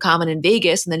that stupid comment in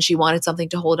Vegas and then she wanted something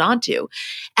to hold on to.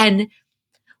 And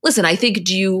listen, I think,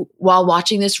 do you, while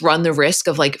watching this, run the risk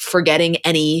of like forgetting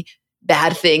any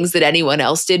bad things that anyone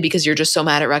else did because you're just so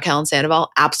mad at Raquel and Sandoval?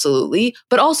 Absolutely.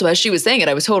 But also, as she was saying it,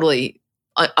 I was totally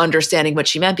understanding what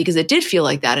she meant because it did feel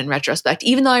like that in retrospect.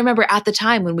 Even though I remember at the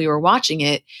time when we were watching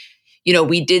it,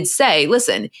 we did say,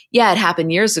 listen, yeah, it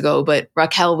happened years ago, but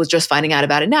Raquel was just finding out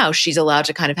about it now. She's allowed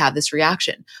to kind of have this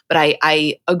reaction. But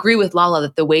I agree with Lala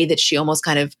that the way that she almost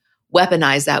kind of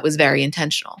weaponized that was very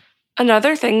intentional.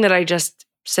 Another thing that I just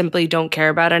simply don't care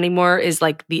about anymore is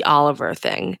like the Oliver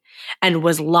thing. And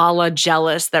was Lala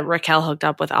jealous that Raquel hooked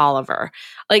up with Oliver?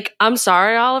 Like, I'm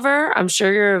sorry, Oliver. I'm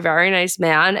sure you're a very nice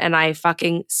man and I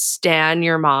fucking stan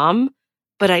your mom,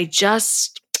 but I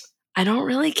don't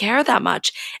really care that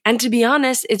much. And to be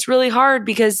honest, it's really hard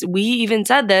because we even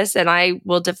said this, and I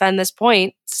will defend this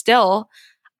point still.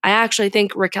 I actually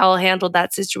think Raquel handled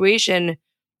that situation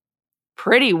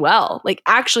pretty well, like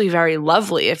actually very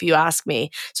lovely, if you ask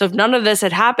me. So if none of this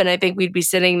had happened, I think we'd be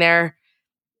sitting there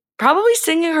probably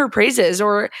singing her praises,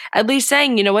 or at least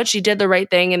saying, you know what, she did the right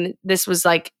thing. And this was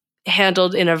like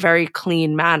handled in a very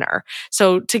clean manner.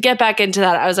 So to get back into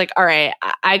that, I was like, all right,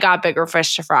 I got bigger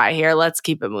fish to fry here. Let's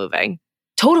keep it moving.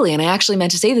 Totally. And I actually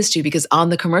meant to say this too, because on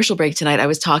the commercial break tonight, I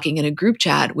was talking in a group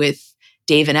chat with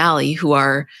Dave and Allie, who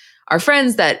are our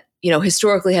friends that, you know,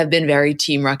 historically have been very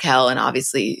team Raquel and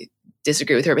obviously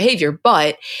disagree with her behavior.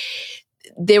 But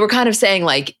they were kind of saying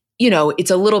like, you know,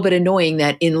 it's a little bit annoying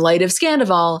that in light of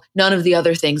Scandival, none of the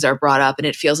other things are brought up and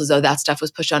it feels as though that stuff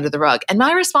was pushed under the rug. And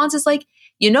my response is like,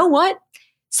 you know what?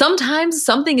 Sometimes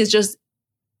something is just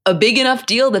a big enough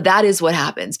deal that is what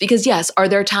happens. Because yes, are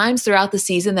there times throughout the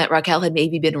season that Raquel had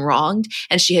maybe been wronged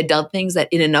and she had done things that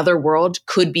in another world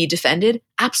could be defended?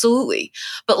 Absolutely.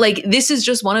 But like, this is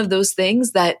just one of those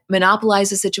things that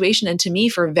monopolize the situation, and to me,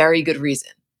 for very good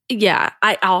reason. Yeah.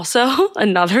 I also,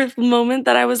 another moment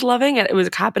that I was loving, and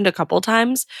it happened a couple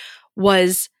times,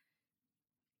 was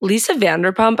Lisa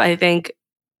Vanderpump, I think,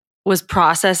 was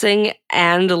processing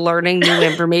and learning new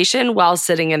information while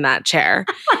sitting in that chair.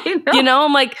 I know. You know,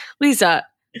 I'm like, Lisa,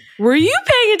 were you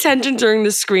paying attention during the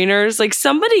screeners? Like,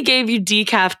 somebody gave you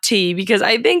decaf tea, because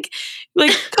I think, like,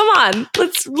 come on,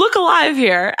 let's look alive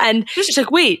here. And she's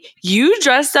like, wait, you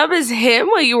dressed up as him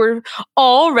while you were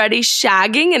already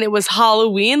shagging and it was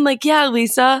Halloween? Like, yeah,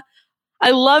 Lisa,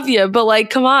 I love you, but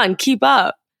like, come on, keep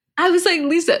up. I was like,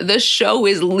 Lisa, the show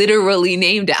is literally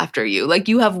named after you. Like,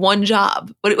 you have one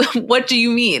job. What do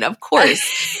you mean? Of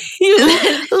course. You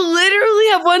literally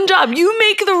have one job. You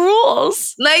make the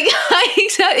rules. Like,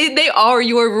 they are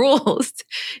your rules.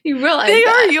 You realize they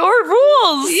that? are your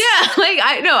rules. Yeah. Like,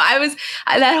 I know.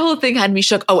 That whole thing had me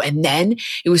shook. Oh, and then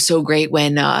it was so great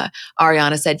when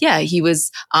Ariana said, yeah, he was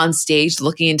on stage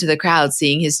looking into the crowd,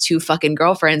 seeing his two fucking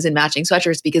girlfriends in matching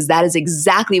sweatshirts, because that is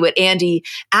exactly what Andy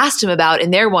asked him about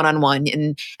in their one-on-one.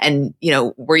 And you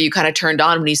know, were you kind of turned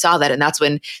on when you saw that? And that's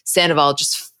when Sandoval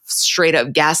just straight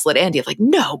up gaslit Andy of like,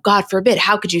 no, God forbid,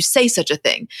 how could you say such a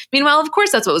thing? Meanwhile, of course,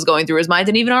 that's what was going through his mind,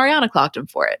 and even Ariana clocked him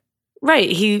for it.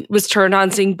 Right. He was turned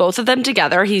on seeing both of them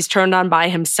together. He's turned on by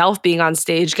himself being on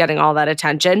stage, getting all that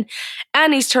attention.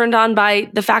 And he's turned on by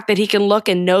the fact that he can look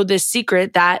and know this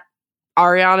secret that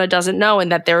Ariana doesn't know, and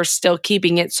that they're still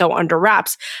keeping it so under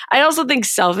wraps. I also think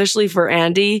selfishly for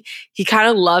Andy, he kind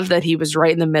of loved that he was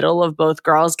right in the middle of both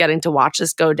girls getting to watch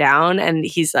this go down. And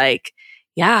he's like,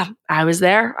 yeah, I was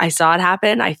there. I saw it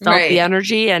happen. I felt the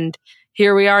energy, and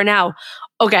here we are now.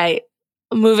 Okay,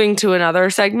 moving to another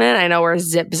segment. I know we're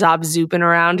zip-zop-zooping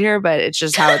around here, but it's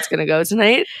just how it's going to go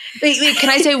tonight. Wait, can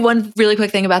I say one really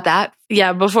quick thing about that?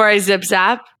 Yeah, before I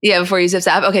zip-zap? Yeah, before you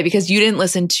zip-zap. Okay, because you didn't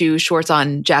listen to Schwartz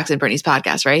on Jackson Brittany's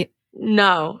podcast, right?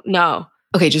 No.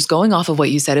 Okay, just going off of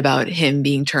what you said about him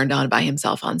being turned on by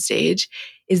himself on stage,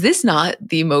 is this not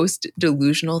the most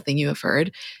delusional thing you have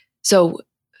heard? So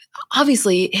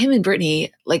obviously, him and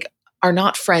Brittany, like, are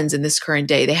not friends in this current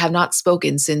day. They have not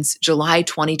spoken since July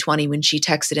 2020 when she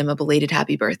texted him a belated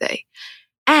happy birthday.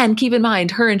 And keep in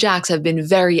mind, her and Jax have been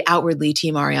very outwardly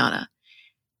Team Ariana.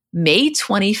 May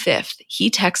 25th, he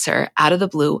texts her out of the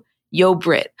blue, yo,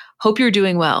 Britt, hope you're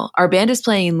doing well. Our band is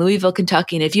playing in Louisville,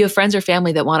 Kentucky, and if you have friends or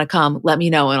family that want to come, let me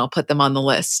know and I'll put them on the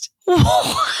list.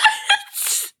 What?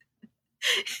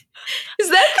 Is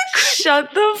that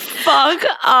Shut the fuck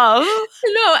up.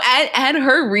 No, and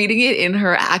her reading it in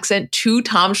her accent to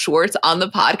Tom Schwartz on the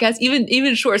podcast,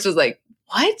 even Schwartz was like,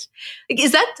 what? Like,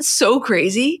 is that so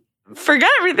crazy? Forget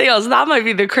everything else. That might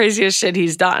be the craziest shit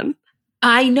he's done.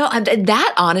 I know. And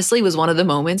that honestly was one of the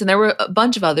moments. And there were a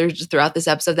bunch of others throughout this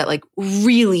episode that like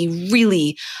really,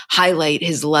 really highlight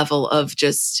his level of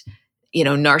just, you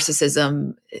know,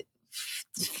 narcissism,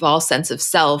 false sense of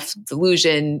self,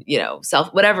 delusion, you know,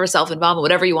 self-involvement,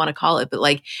 whatever you want to call it. But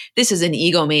like, this is an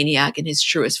egomaniac in his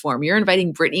truest form. You're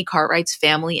inviting Brittany Cartwright's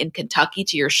family in Kentucky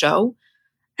to your show?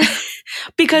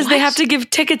 Because they have to give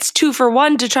tickets 2 for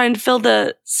 1 to try and fill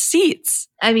the seats.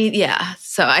 I mean, yeah.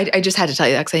 So I just had to tell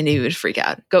you that because I knew you would freak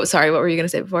out. Sorry, what were you going to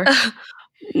say before?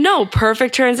 No,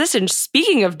 perfect transition.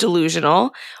 Speaking of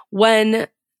delusional, when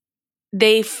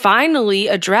they finally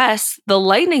address the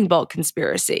lightning bolt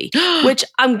conspiracy, which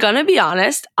I'm going to be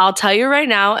honest, I'll tell you right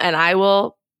now, and I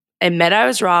will admit I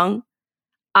was wrong.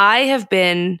 I have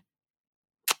been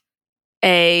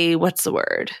what's the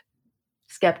word?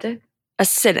 Skeptic? A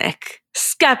cynic.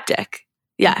 Skeptic.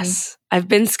 Yes. I've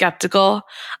been skeptical.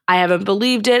 I haven't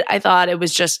believed it. I thought it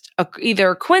was just either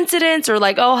a coincidence or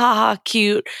like, oh, haha,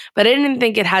 cute. But I didn't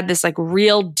think it had this like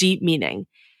real deep meaning.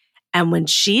 And when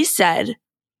she said,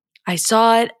 I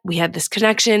saw it, we had this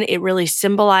connection, it really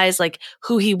symbolized like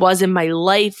who he was in my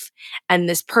life and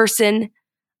this person.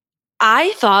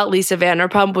 I thought Lisa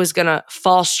Vanderpump was going to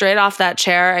fall straight off that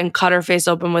chair and cut her face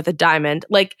open with a diamond.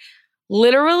 Like,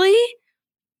 literally,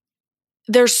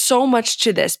 there's so much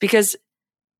to this because,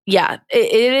 yeah,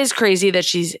 it is crazy that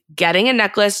she's getting a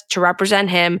necklace to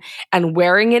represent him and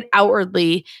wearing it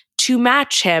outwardly to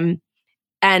match him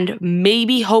and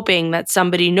maybe hoping that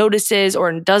somebody notices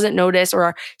or doesn't notice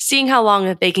or seeing how long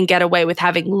that they can get away with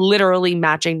having literally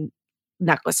matching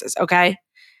necklaces, okay?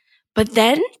 But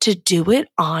then to do it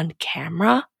on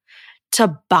camera,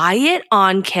 to buy it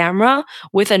on camera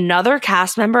with another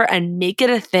cast member and make it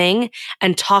a thing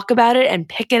and talk about it and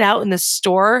pick it out in the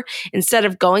store instead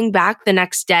of going back the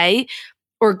next day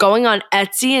or going on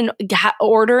Etsy and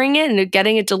ordering it and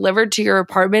getting it delivered to your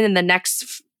apartment in the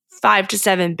next 5 to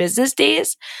 7 business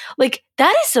days. Like,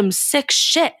 that is some sick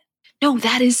shit. No,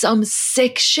 that is some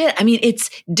sick shit. I mean, it's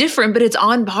different, but it's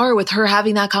on par with her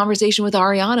having that conversation with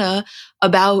Ariana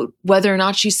about whether or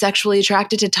not she's sexually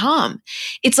attracted to Tom.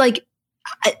 It's like,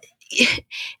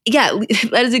 yeah,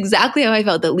 that is exactly how I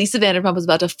felt, that Lisa Vanderpump was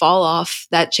about to fall off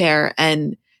that chair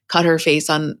and cut her face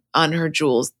on her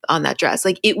jewels on that dress.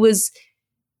 Like, it was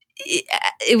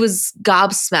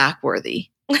gobsmack worthy.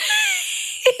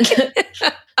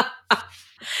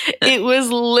 It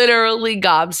was literally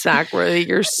gobsmack worthy.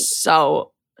 You're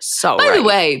so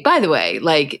right. By the way,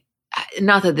 like,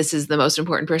 not that this is the most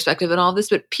important perspective in all of this,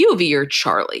 but POV or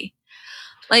Charlie.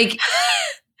 Like,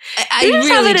 I You're just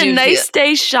really having do a nice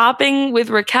day shopping with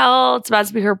Raquel. It's about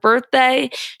to be her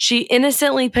birthday. She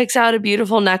innocently picks out a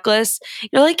beautiful necklace.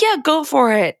 You're like, yeah, go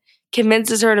for it.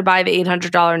 Convinces her to buy the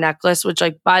 $800 necklace, which,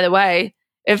 like, by the way,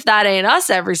 if that ain't us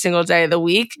every single day of the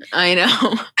week. I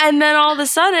know. And then all of a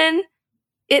sudden,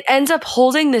 it ends up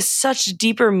holding this such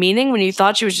deeper meaning when you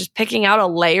thought she was just picking out a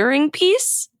layering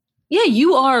piece. Yeah,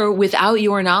 you are, without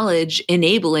your knowledge,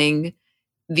 enabling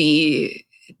the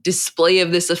display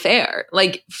of this affair.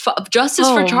 Like, justice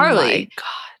for Charlie. Oh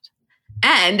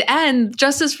my God. And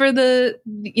justice for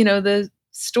the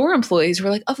store employees who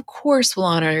were like, of course we'll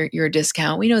honor your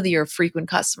discount. We know that you're a frequent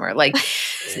customer. Like,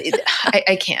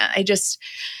 I can't.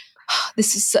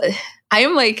 This is, I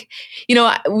am like,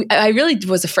 I really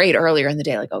was afraid earlier in the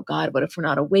day, like, oh God, what if we're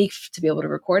not awake to be able to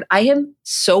record? I am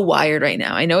so wired right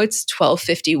now. I know it's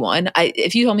 12:51.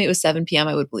 If you told me it was 7 p.m.,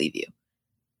 I would believe you.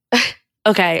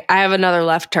 Okay, I have another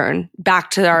left turn.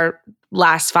 Back to our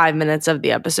last 5 minutes of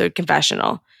the episode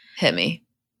confessional. Hit me.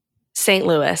 St.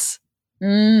 Louis.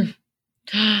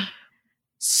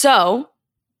 So,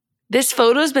 this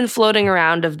photo's been floating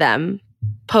around of them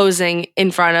posing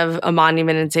in front of a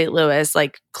monument in St. Louis.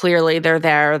 Like, clearly they're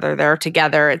there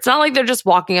together. It's not like they're just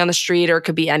walking on the street or it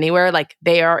could be anywhere. Like,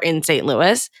 they are in St.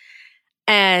 Louis.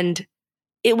 And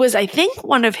it was, I think,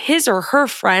 one of his or her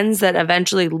friends that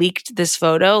eventually leaked this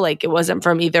photo. Like, it wasn't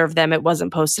from either of them. It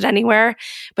wasn't posted anywhere.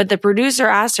 But the producer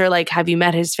asked her, like, have you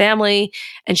met his family?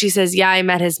 And she says, yeah, I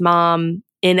met his mom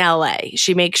in LA.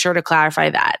 She makes sure to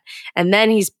clarify that. And then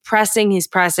he's pressing.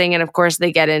 And of course,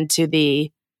 they get into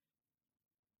the,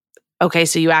 okay,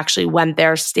 so you actually went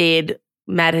there, stayed,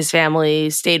 met his family,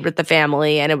 stayed with the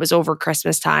family, and it was over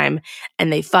Christmas time.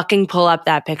 And they fucking pull up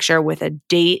that picture with a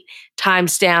date,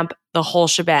 timestamp, the whole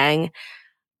shebang.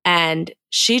 And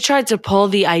she tried to pull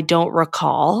the I don't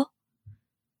recall.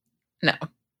 No.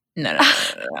 No.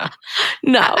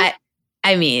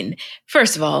 I mean,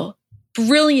 first of all,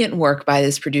 brilliant work by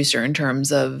this producer in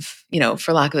terms of,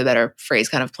 for lack of a better phrase,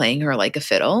 kind of playing her like a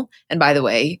fiddle. And by the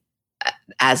way,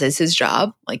 as is his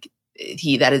job, like,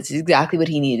 that is exactly what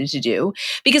he needed to do.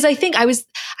 Because I think I was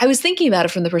thinking about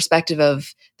it from the perspective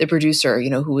of the producer,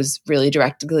 who was really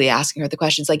directly asking her the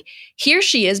questions. Like, here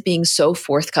she is being so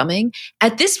forthcoming.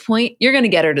 At this point, you're going to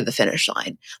get her to the finish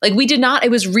line. Like,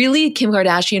 it was really Kim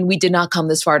Kardashian. We did not come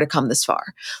this far to come this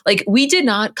far. Like, we did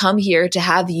not come here to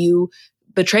have you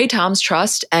betray Tom's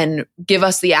trust and give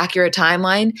us the accurate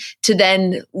timeline to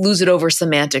then lose it over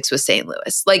semantics with St.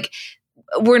 Louis. Like,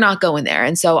 we're not going there.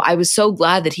 And so I was so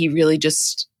glad that he really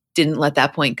just didn't let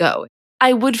that point go.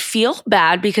 I would feel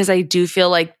bad because I do feel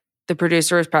like the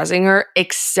producer was pressing her,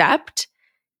 except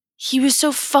he was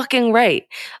so fucking right.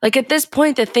 Like, at this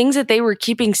point, the things that they were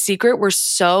keeping secret were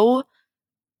so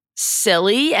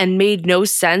silly and made no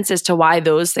sense as to why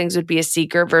those things would be a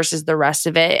secret versus the rest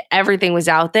of it. Everything was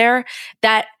out there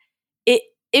that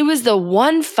it was the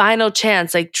one final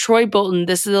chance. Like Troy Bolton,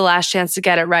 this is the last chance to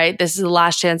get it right. This is the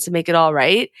last chance to make it all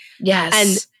right. Yes.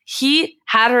 And he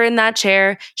had her in that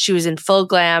chair. She was in full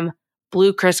glam,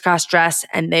 blue crisscross dress,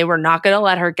 and they were not going to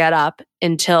let her get up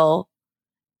until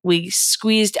we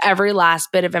squeezed every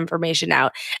last bit of information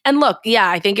out. And look, yeah,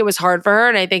 I think it was hard for her.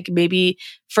 And I think maybe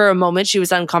for a moment she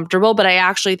was uncomfortable, but I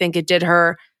actually think it did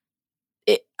her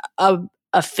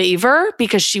a favor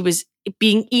because she was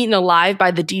being eaten alive by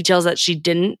the details that she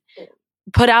didn't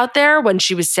put out there when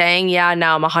she was saying, yeah,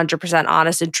 now I'm 100%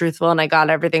 honest and truthful and I got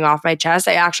everything off my chest.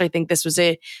 I actually think this was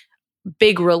a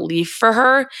big relief for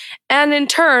her. And in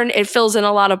turn, it fills in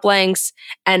a lot of blanks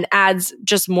and adds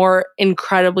just more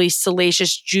incredibly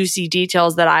salacious, juicy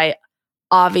details that I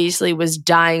obviously was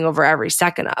dying over every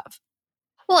second of.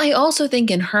 Well, I also think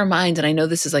in her mind, and I know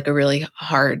this is like a really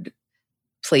hard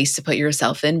place to put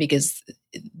yourself in because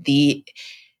the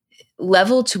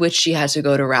level to which she has to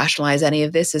go to rationalize any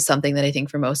of this is something that I think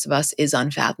for most of us is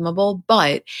unfathomable.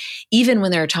 But even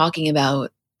when they're talking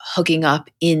about hooking up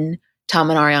in Tom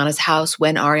and Ariana's house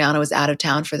when Ariana was out of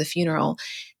town for the funeral,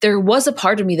 there was a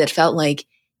part of me that felt like,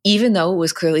 even though it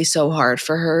was clearly so hard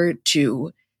for her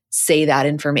to say that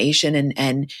information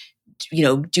and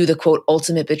do the quote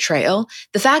ultimate betrayal,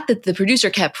 the fact that the producer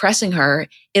kept pressing her,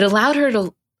 it allowed her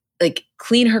to like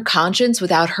clean her conscience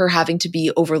without her having to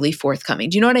be overly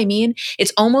forthcoming. Do you know what I mean?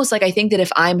 It's almost like I think that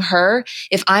if I'm her,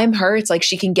 it's like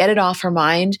she can get it off her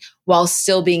mind while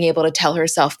still being able to tell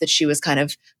herself that she was kind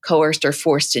of coerced or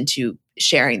forced into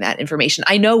sharing that information.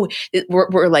 I know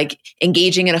we're like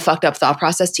engaging in a fucked up thought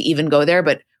process to even go there,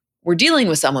 but we're dealing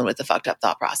with someone with a fucked up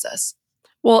thought process.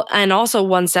 Well, and also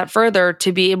one step further,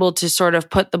 to be able to sort of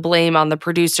put the blame on the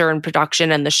producer and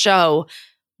production and the show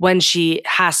when she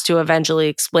has to eventually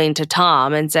explain to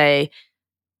Tom and say,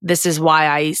 this is why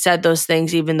I said those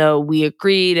things, even though we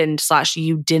agreed and /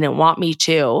 you didn't want me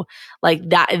to. Like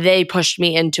that, they pushed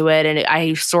me into it and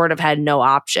I sort of had no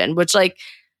option, which like,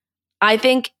 I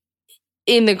think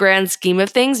in the grand scheme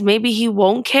of things, maybe he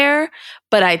won't care.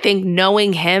 But I think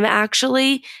knowing him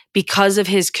actually, because of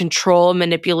his control,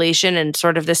 manipulation, and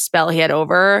sort of the spell he had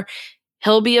over her,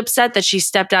 he'll be upset that she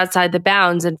stepped outside the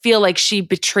bounds and feel like she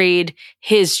betrayed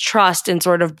his trust and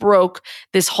sort of broke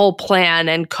this whole plan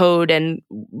and code and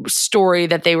story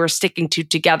that they were sticking to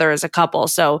together as a couple.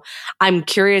 So I'm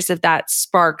curious if that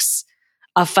sparks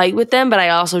a fight with them, but I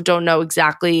also don't know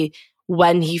exactly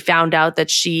when he found out that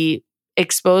she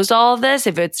exposed all of this,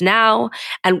 if it's now,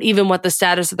 and even what the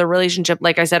status of the relationship,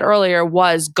 like I said earlier,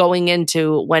 was going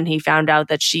into when he found out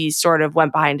that she sort of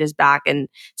went behind his back and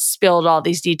spilled all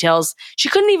these details. She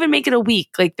couldn't even make it a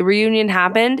week. Like the reunion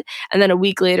happened, and then a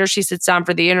week later she sits down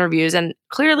for the interviews and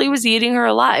clearly was eating her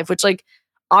alive, which like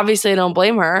obviously I don't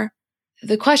blame her.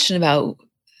 The question about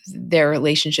their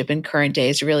relationship in current day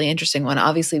is a really interesting one.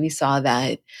 Obviously, we saw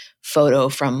that photo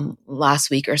from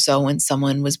last week or so when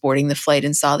someone was boarding the flight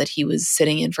and saw that he was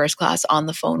sitting in first class on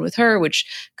the phone with her, which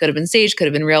could have been staged, could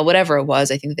have been real, whatever it was.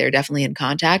 I think they're definitely in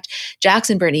contact. Jax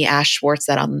and Brittany asked Schwartz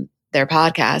that on their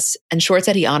podcast, and Schwartz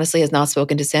said he honestly has not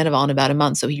spoken to Sandoval in about a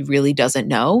month, so he really doesn't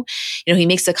know. He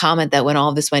makes a comment that when all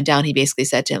of this went down, he basically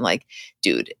said to him, like,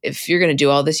 dude, if you're going to do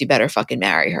all this, you better fucking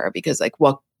marry her, because like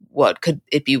what could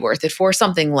it be worth it for?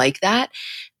 Something like that.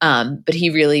 But he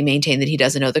really maintained that he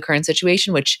doesn't know the current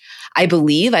situation, which I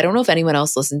believe, I don't know if anyone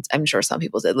else listened. I'm sure some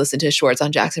people did listen to Schwartz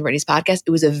on Jax and Brittany's podcast.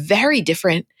 It was a very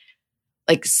different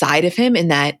like side of him in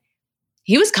that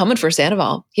he was coming for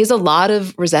Sandoval. He has a lot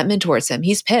of resentment towards him.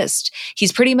 He's pissed.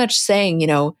 He's pretty much saying,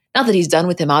 not that he's done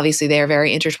with him. Obviously, they are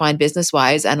very intertwined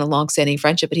business-wise and a long-standing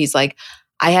friendship, but he's like,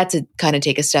 I had to kind of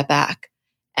take a step back.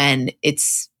 And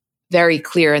it's very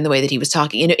clear in the way that he was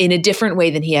talking in a different way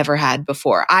than he ever had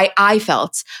before. I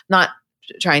felt, not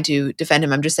trying to defend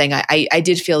him, I'm just saying I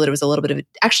did feel that it was a little bit of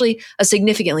actually a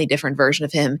significantly different version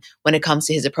of him when it comes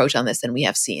to his approach on this than we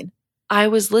have seen. I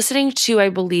was listening to, I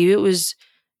believe it was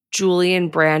Julie and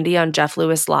Brandy on Jeff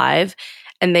Lewis Live,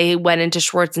 and they went into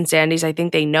Schwartz and Sandy's. I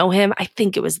think they know him. I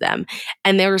think it was them.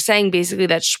 And they were saying basically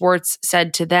that Schwartz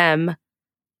said to them,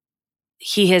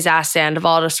 he has asked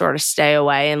Sandoval to sort of stay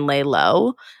away and lay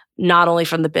low, not only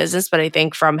from the business, but I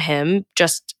think from him,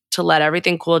 just to let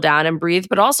everything cool down and breathe.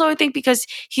 But also I think because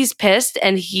he's pissed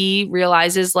and he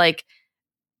realizes like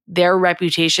their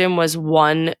reputation was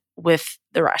won with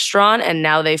the restaurant, and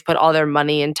now they've put all their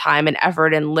money and time and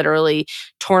effort and literally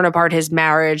torn apart his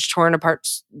marriage, torn apart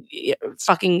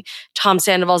fucking Tom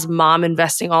Sandoval's mom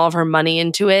investing all of her money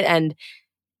into it, and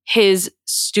his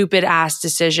stupid ass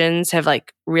decisions have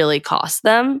like really cost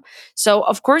them. So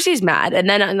of course he's mad. And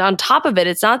then on top of it,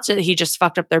 it's not that he just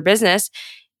fucked up their business.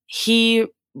 He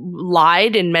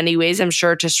lied in many ways, I'm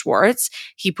sure, to Schwartz.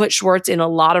 He put Schwartz in a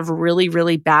lot of really,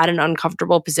 really bad and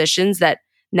uncomfortable positions that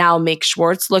now make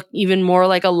Schwartz look even more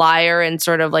like a liar and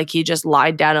sort of like he just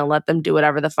lied down and let them do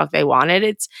whatever the fuck they wanted.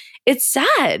 It's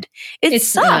sad. It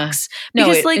sucks. No,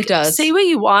 because it does. Say what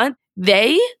you want.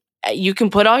 You can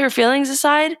put all your feelings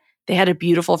aside. They had a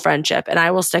beautiful friendship, and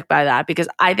I will stick by that because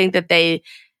I think that they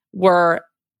were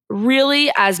really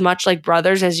as much like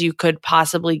brothers as you could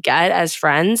possibly get as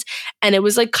friends. And it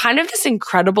was like kind of this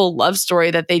incredible love story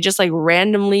that they just like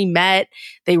randomly met.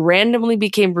 They randomly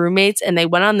became roommates, and they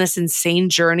went on this insane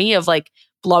journey of like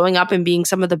blowing up and being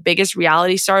some of the biggest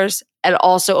reality stars and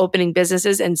also opening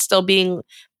businesses and still being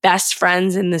best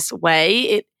friends in this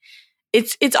way.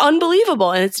 It's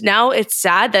unbelievable. And it's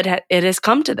sad that it has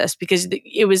come to this because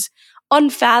it was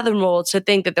unfathomable to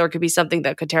think that there could be something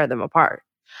that could tear them apart.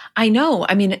 I know.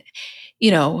 I mean,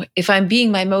 if I'm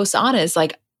being my most honest,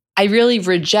 like I really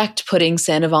reject putting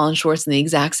Sandoval and Schwartz in the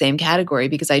exact same category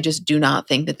because I just do not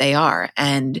think that they are.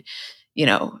 And,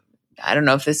 I don't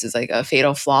know if this is like a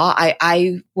fatal flaw.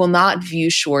 I will not view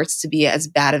Schwartz to be as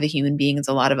bad of a human being as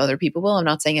a lot of other people will. I'm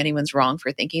not saying anyone's wrong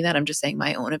for thinking that. I'm just saying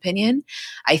my own opinion.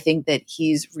 I think that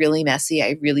he's really messy.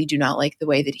 I really do not like the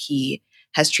way that he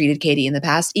has treated Katie in the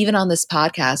past. Even on this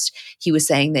podcast, he was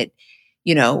saying that,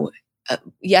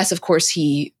 yes, of course,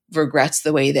 he regrets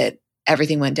the way that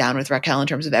everything went down with Raquel in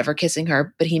terms of ever kissing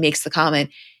her. But he makes the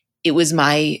comment, it was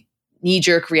my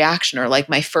knee-jerk reaction or like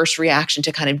my first reaction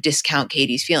to kind of discount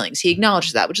Katie's feelings. He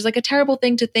acknowledges that, which is like a terrible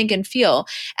thing to think and feel.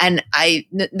 And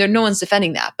no one's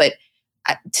defending that. But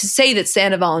to say that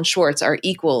Sandoval and Schwartz are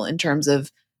equal in terms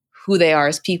of who they are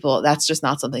as people, that's just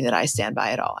not something that I stand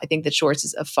by at all. I think that Schwartz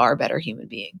is a far better human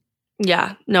being.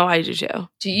 Yeah, no, I do too.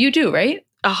 You do, right?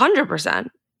 100%.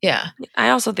 Yeah. I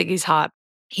also think he's hot.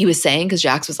 He was saying, because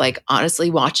Jax was like, honestly,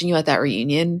 watching you at that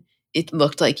reunion, it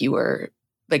looked like you were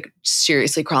like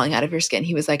seriously crawling out of your skin.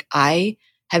 He was like, I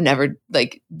have never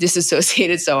like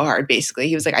disassociated so hard, basically.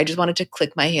 He was like, I just wanted to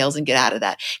click my heels and get out of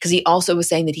that. Because he also was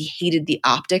saying that he hated the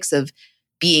optics of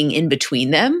being in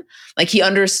between them. Like he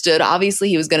understood, obviously,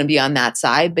 he was going to be on that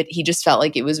side, but he just felt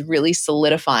like it was really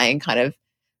solidifying kind of,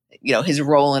 his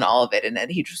role in all of it. And then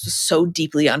he just was so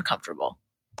deeply uncomfortable.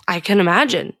 I can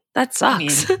imagine. That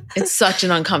sucks. I mean, it's such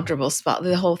an uncomfortable spot.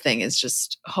 The whole thing is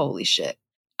just, holy shit.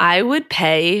 I would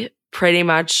pay pretty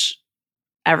much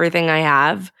everything I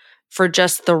have for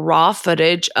just the raw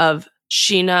footage of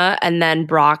Sheena and then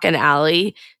Brock and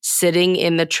Allie sitting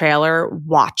in the trailer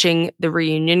watching the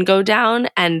reunion go down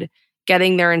and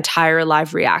getting their entire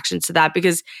live reactions to that.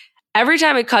 Because every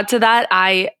time it cut to that,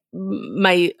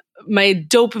 my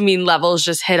dopamine levels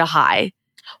just hit a high.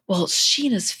 Well,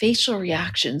 Sheena's facial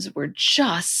reactions were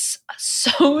just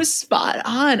so spot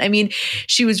on. I mean,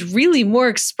 she was really more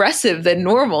expressive than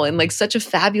normal in like such a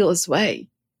fabulous way.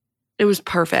 It was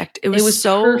perfect. It was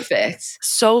so perfect.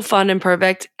 So fun and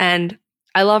perfect. And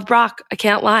I love Brock. I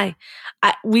can't lie.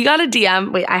 We got a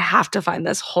DM. Wait, I have to find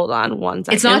this. Hold on one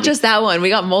second. It's not just that one. We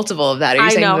got multiple of that.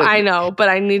 I know. But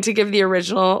I need to give the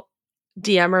original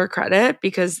DMer credit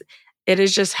because it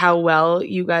is just how well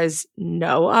you guys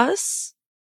know us.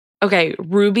 Okay,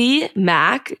 Ruby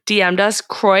Mac DM'd us,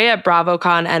 Croy at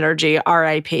BravoCon Energy,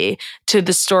 RIP, to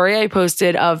the story I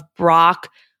posted of Brock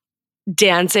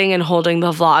dancing and holding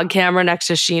the vlog camera next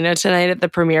to Sheena tonight at the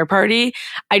premiere party.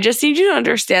 I just need you to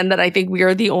understand that I think we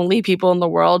are the only people in the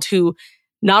world who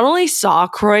not only saw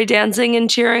Croy dancing and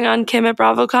cheering on Kim at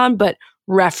BravoCon, but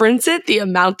reference it the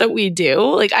amount that we do.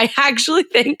 Like, I actually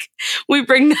think we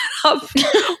bring that up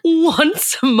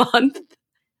once a month.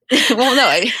 Well,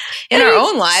 no, in our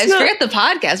own lives, forget the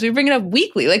podcast. We bring it up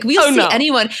weekly. Like we'll see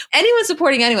anyone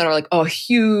supporting anyone. We're like, oh,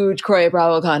 huge Croy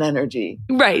BravoCon energy.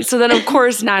 Right. So then, of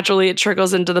course, naturally it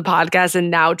trickles into the podcast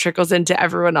and now trickles into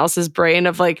everyone else's brain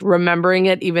of like remembering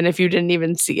it, even if you didn't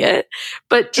even see it.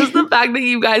 But just the fact that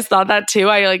you guys thought that too,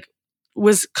 I like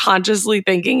was consciously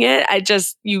thinking it.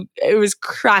 It was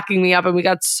cracking me up, and we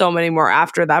got so many more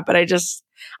after that. But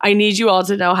I need you all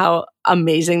to know how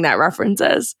amazing that reference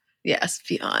is. Yes,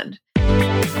 beyond.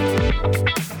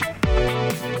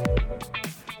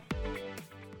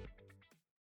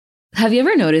 Have you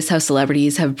ever noticed how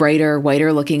celebrities have brighter,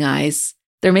 whiter looking eyes?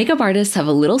 Their makeup artists have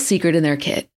a little secret in their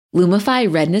kit: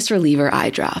 Lumify Redness Reliever Eye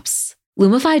Drops.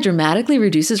 Lumify dramatically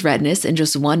reduces redness in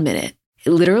just 1 minute. It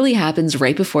literally happens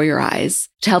right before your eyes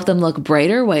to help them look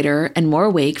brighter, whiter, and more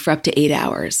awake for up to 8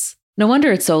 hours. No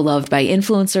wonder it's so loved by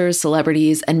influencers,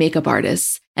 celebrities, and makeup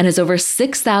artists, and has over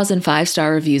 6,000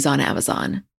 5-star reviews on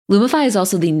Amazon. Lumify is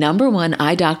also the #1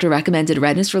 eye doctor recommended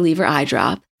redness reliever eye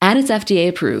drop, and it's FDA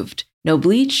approved. No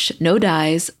bleach, no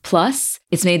dyes, plus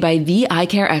it's made by the eye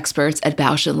care experts at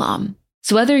Bausch & Lomb.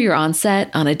 So whether you're on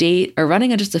set, on a date, or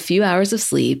running on just a few hours of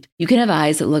sleep, you can have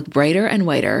eyes that look brighter and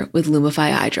whiter with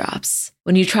Lumify eye drops.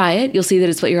 When you try it, you'll see that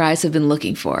it's what your eyes have been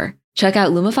looking for. Check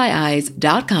out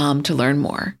lumifyeyes.com to learn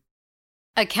more.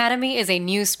 Academy is a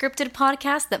new scripted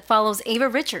podcast that follows Ava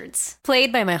Richards,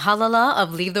 played by Mahalala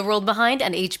of Leave the World Behind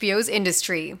and HBO's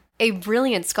Industry, a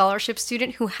brilliant scholarship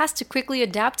student who has to quickly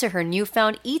adapt to her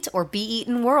newfound eat or be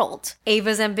eaten world.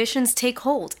 Ava's ambitions take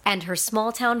hold and her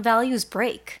small town values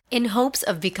break, in hopes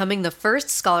of becoming the first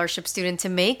scholarship student to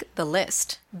make the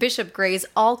list. Bishop Gray's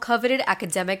all-coveted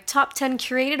academic top 10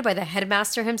 curated by the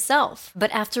headmaster himself.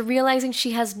 But after realizing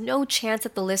she has no chance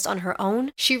at the list on her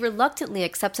own, she reluctantly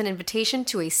accepts an invitation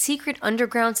to a secret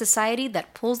underground society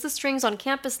that pulls the strings on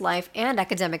campus life and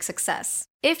academic success.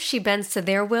 If she bends to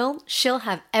their will, she'll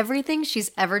have everything she's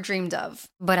ever dreamed of.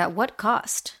 But at what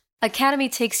cost? Academy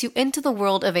takes you into the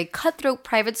world of a cutthroat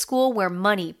private school where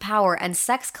money, power, and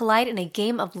sex collide in a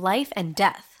game of life and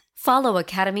death. Follow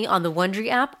Academy on the Wondery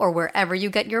app or wherever you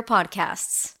get your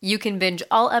podcasts. You can binge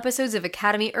all episodes of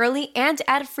Academy early and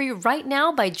ad-free right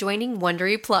now by joining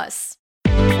Wondery Plus.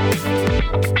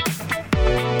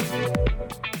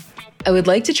 I would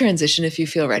like to transition, if you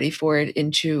feel ready for it,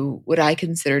 into what I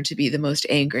consider to be the most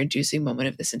anger-inducing moment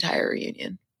of this entire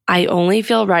reunion. I only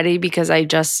feel ready because I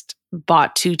just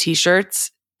bought 2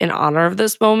 t-shirts in honor of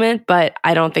this moment, but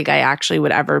I don't think I actually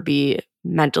would ever be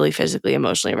mentally, physically,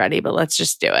 emotionally ready, but let's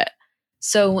just do it.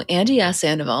 So Andy asked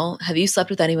Sandoval, have you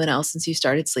slept with anyone else since you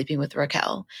started sleeping with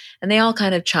Raquel? And they all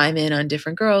kind of chime in on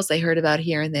different girls they heard about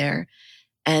here and there.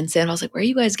 And Sandoval's like, where are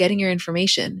you guys getting your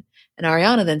information? And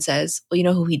Ariana then says, well, you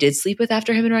know who he did sleep with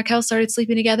after him and Raquel started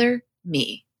sleeping together?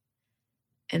 Me.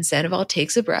 And Sandoval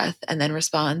takes a breath and then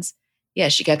responds, yeah,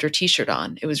 she kept her t-shirt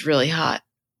on. It was really hot.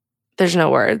 There's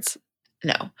no words.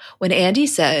 No. When Andy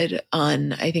said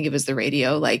on, I think it was the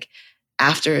radio, like,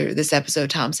 after this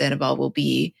episode, Tom Sandoval will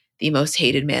be the most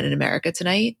hated man in America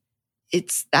tonight,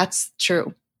 that's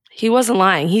true. He wasn't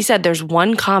lying. He said there's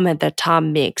one comment that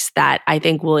Tom makes that I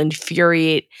think will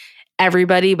infuriate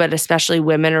everybody, but especially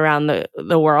women around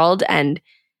the world. And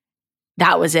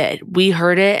that was it. We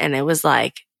heard it and it was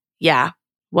like, yeah,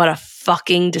 what a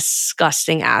fucking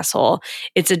disgusting asshole.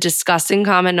 It's a disgusting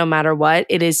comment no matter what.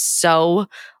 It is so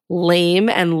lame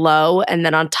and low. And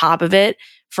then on top of it,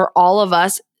 for all of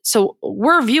us, so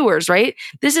we're viewers, right?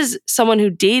 This is someone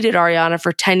who dated Ariana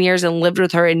for 10 years and lived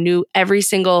with her and knew every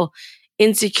single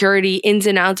insecurity, ins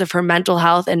and outs of her mental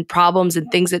health and problems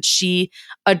and things that she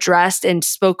addressed and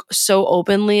spoke so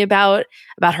openly about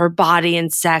her body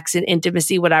and sex and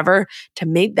intimacy, whatever. To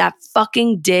make that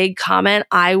fucking dig comment,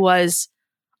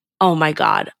 oh my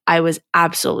God, I was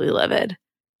absolutely livid.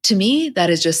 To me, that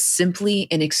is just simply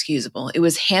inexcusable. It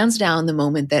was hands down the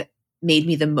moment that made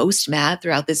me the most mad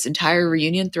throughout this entire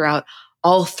reunion, throughout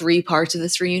all 3 parts of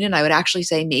this reunion. I would actually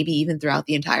say maybe even throughout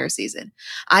the entire season.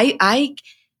 I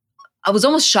was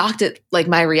almost shocked at like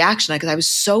my reaction because I was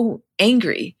so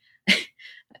angry.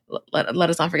 Let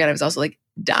us not forget, I was also like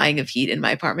dying of heat in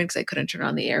my apartment because I couldn't turn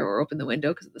on the air or open the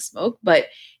window because of the smoke. But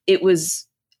it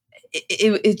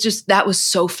just, that was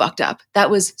so fucked up. That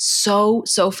was so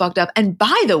fucked up. And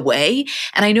by the way,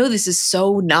 and I know this is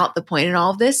so not the point in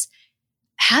all of this,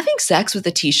 having sex with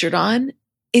a t-shirt on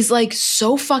is like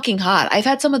so fucking hot. I've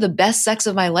had some of the best sex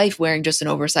of my life wearing just an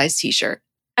oversized t-shirt.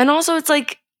 And also it's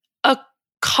like a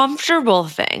comfortable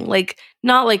thing, like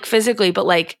not like physically, but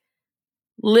like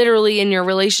literally in your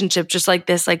relationship, just like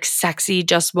this, like sexy,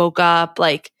 just woke up,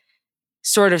 like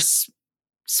sort of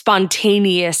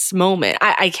spontaneous moment.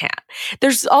 I can't.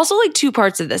 There's also like 2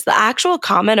 parts of this. The actual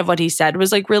comment of what he said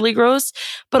was like really gross,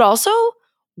 but also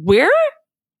where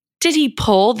did he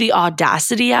pull the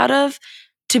audacity out of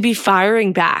to be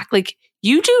firing back? Like,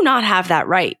 you do not have that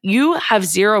right. You have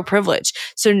 0 privilege.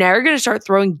 So now you're going to start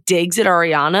throwing digs at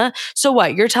Ariana. So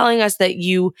what? You're telling us that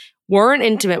you weren't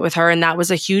intimate with her and that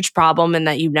was a huge problem and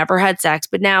that you never had sex,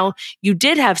 but now you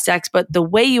did have sex, but the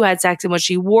way you had sex and what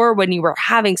she wore when you were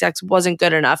having sex wasn't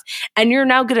good enough. And you're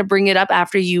now going to bring it up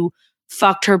after you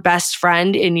fucked her best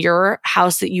friend in your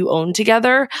house that you owned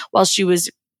together while she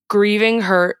was grieving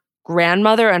her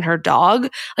grandmother and her dog.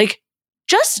 Like,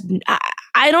 just,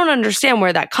 I don't understand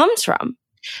where that comes from.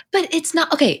 But it's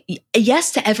not, okay,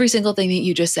 yes to every single thing that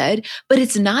you just said, but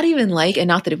it's not even like, and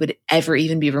not that it would ever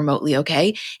even be remotely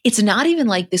okay, it's not even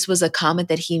like this was a comment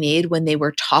that he made when they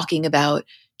were talking about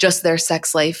just their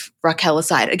sex life, Raquel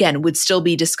aside. Again, would still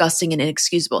be disgusting and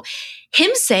inexcusable.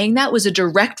 Him saying that was a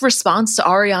direct response to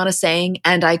Ariana saying,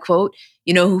 and I quote,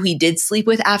 you know who he did sleep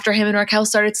with after him and Raquel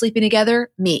started sleeping together?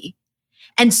 Me.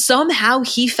 And somehow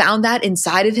he found that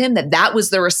inside of him, that was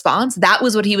the response. That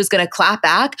was what he was going to clap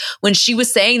back when she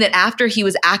was saying that after he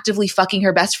was actively fucking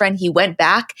her best friend, he went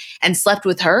back and slept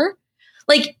with her.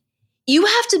 Like, you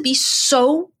have to be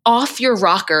so off your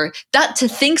rocker that to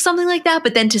think something like that,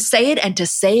 but then to say it and to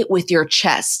say it with your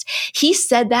chest. He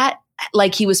said that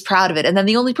like he was proud of it. And then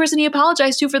the only person he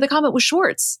apologized to for the comment was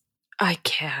Schwartz. I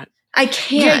can't.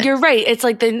 Yeah, you're right. It's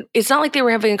like it's not like they were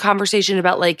having a conversation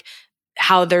about like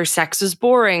how their sex was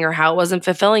boring or how it wasn't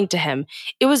fulfilling to him.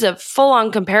 It was a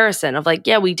full-on comparison of like,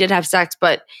 yeah, we did have sex,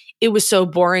 but it was so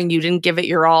boring. You didn't give it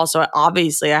your all. So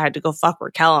obviously I had to go fuck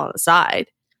Raquel on the side.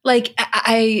 Like,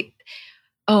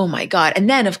 oh my God. And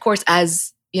then, of course,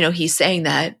 as you know, he's saying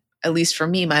that, at least for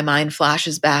me, my mind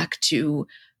flashes back to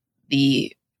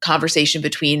the conversation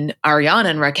between Ariana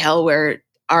and Raquel, where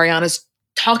Ariana's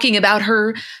talking about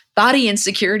her body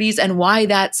insecurities and why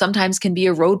that sometimes can be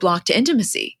a roadblock to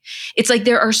intimacy. It's like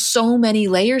there are so many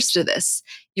layers to this.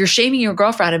 You're shaming your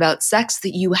girlfriend about sex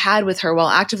that you had with her while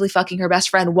actively fucking her best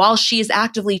friend, while she is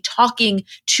actively talking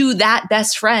to that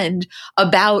best friend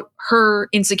about her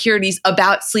insecurities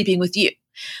about sleeping with you.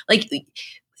 Like,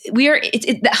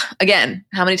 again,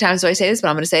 how many times do I say this? But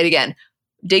I'm going to say it again.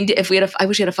 I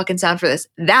wish we had a fucking sound for this.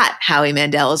 That Howie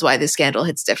Mandel is why this scandal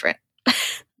hits different.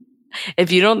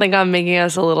 If you don't think I'm making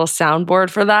us a little soundboard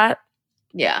for that,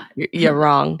 yeah, you're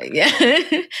wrong. Yeah.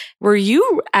 Were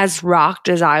you as rocked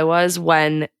as I was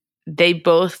when they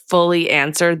both fully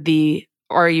answered the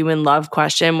 "Are you in love?"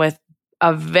 question with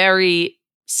a very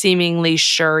seemingly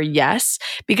sure yes?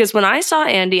 Because when I saw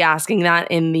Andy asking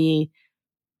that in the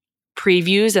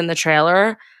previews and the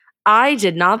trailer, I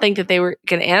did not think that they were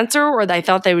going to answer, or I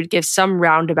thought they would give some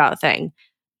roundabout thing.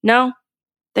 No,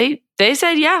 they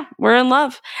said, yeah, we're in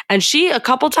love. And she a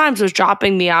couple times was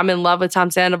dropping the "I'm in love with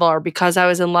Tom Sandoval" or "because I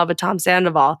was in love with Tom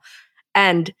Sandoval."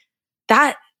 And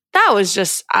that was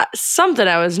just something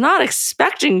I was not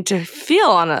expecting to feel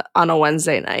on a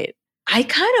Wednesday night. I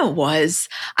kind of was.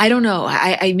 I don't know.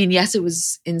 I mean, yes, it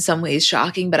was in some ways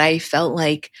shocking, but I felt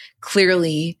like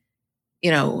clearly, you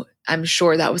know, I'm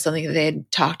sure that was something that they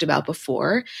had talked about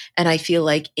before. And I feel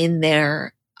like in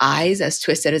their eyes, as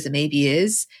twisted as it maybe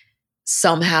is,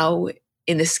 somehow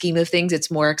in the scheme of things,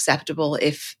 it's more acceptable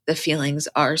if the feelings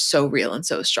are so real and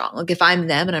so strong. Like if I'm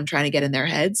them and I'm trying to get in their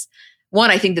heads,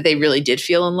 one, I think that they really did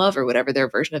feel in love or whatever their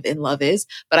version of in love is.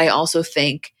 But I also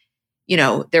think, you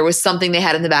know, there was something they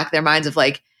had in the back of their minds of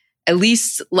like, at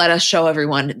least let us show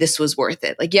everyone this was worth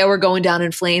it. Like, yeah, we're going down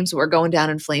in flames. We're going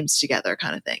down in flames together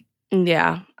kind of thing.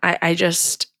 Yeah. I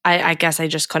guess I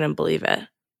just couldn't believe it.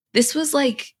 This was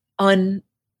like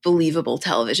unbelievable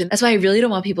television. That's why I really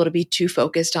don't want people to be too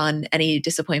focused on any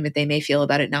disappointment they may feel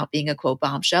about it not being a quote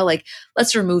bombshell. Like,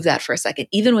 let's remove that for a second.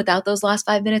 Even without those last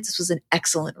 5 minutes, this was an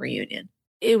excellent reunion.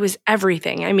 It was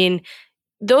everything. I mean,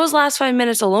 those last 5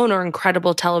 minutes alone are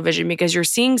incredible television because you're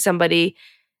seeing somebody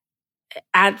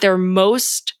at their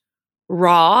most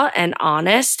raw and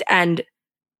honest and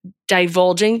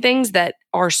divulging things that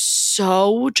are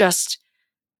so just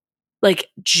like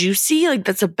juicy. Like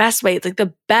that's the best way. It's like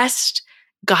the best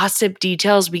gossip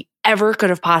details we ever could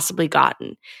have possibly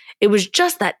gotten. It was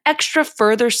just that extra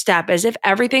further step, as if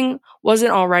everything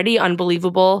wasn't already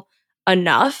unbelievable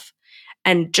enough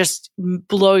and just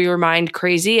blow your mind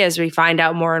crazy as we find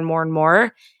out more and more and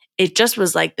more. It just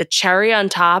was like the cherry on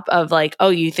top of like, oh,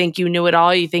 you think you knew it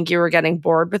all? You think you were getting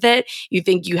bored with it? You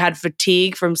think you had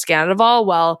fatigue from Scandival?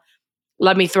 Well,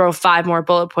 let me throw 5 more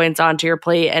bullet points onto your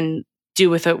plate and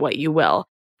do with it what you will.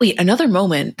 Wait, another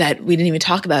moment that we didn't even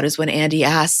talk about is when Andy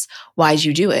asks, why'd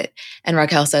you do it? And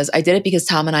Raquel says, I did it because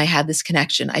Tom and I had this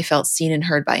connection. I felt seen and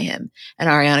heard by him. And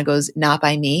Ariana goes, not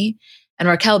by me. And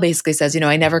Raquel basically says,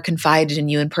 I never confided in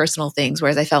you in personal things,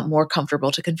 whereas I felt more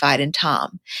comfortable to confide in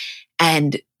Tom.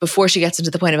 And before she gets into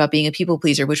the point about being a people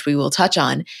pleaser, which we will touch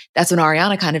on, that's when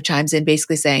Ariana kind of chimes in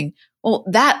basically saying, well,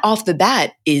 that off the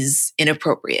bat is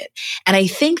inappropriate. And I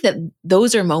think that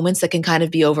those are moments that can kind of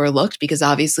be overlooked because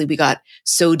obviously we got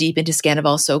so deep into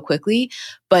Scandival so quickly.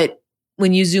 But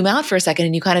when you zoom out for a second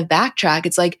and you kind of backtrack,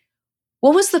 it's like,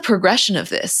 what was the progression of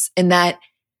this? And that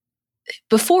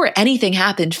before anything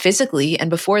happened physically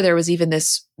and before there was even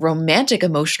this romantic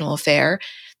emotional affair,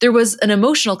 there was an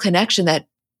emotional connection that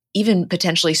even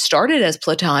potentially started as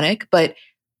platonic, but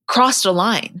crossed a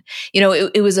line.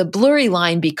 It was a blurry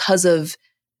line because of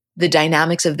the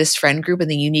dynamics of this friend group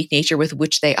and the unique nature with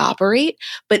which they operate.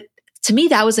 But to me,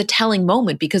 that was a telling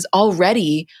moment because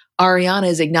already Ariana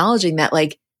is acknowledging that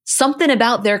like something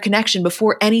about their connection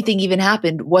before anything even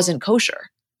happened wasn't kosher,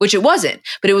 which it wasn't.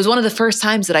 But it was one of the first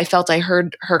times that I felt I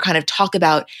heard her kind of talk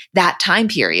about that time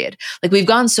period. Like we've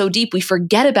gone so deep, we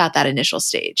forget about that initial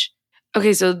stage.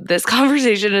 Okay, so this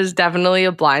conversation is definitely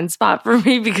a blind spot for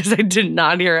me because I did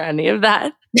not hear any of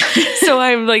that. So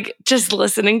I'm like just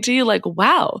listening to you like,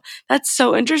 wow, that's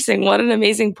so interesting. What an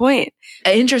amazing point.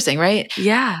 Interesting, right?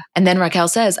 Yeah. And then Raquel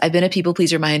says, I've been a people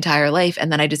pleaser my entire life.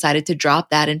 And then I decided to drop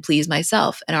that and please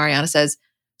myself. And Ariana says,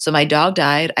 so my dog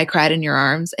died. I cried in your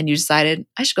arms and you decided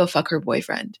I should go fuck her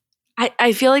boyfriend.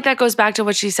 I feel like that goes back to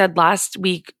what she said last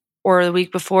week or the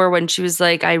week before when she was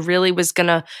like, I really was going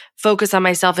to focus on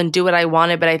myself and do what I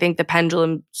wanted. But I think the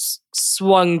pendulum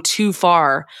swung too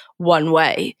far one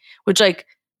way, which like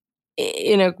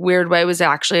in a weird way was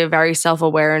actually a very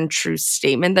self-aware and true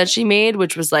statement that she made,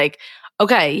 which was like,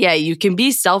 okay, yeah, you can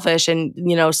be selfish and,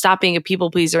 you know, stop being a people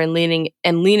pleaser and lean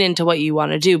into what you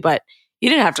want to do. But you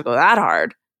didn't have to go that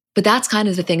hard. But that's kind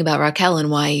of the thing about Raquel and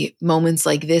why moments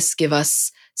like this give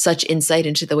us such insight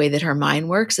into the way that her mind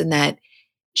works, and that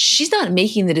she's not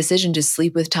making the decision to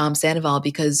sleep with Tom Sandoval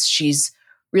because she's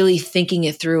really thinking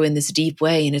it through in this deep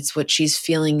way. And it's what she's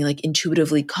feeling like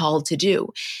intuitively called to do.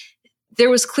 There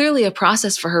was clearly a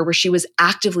process for her where she was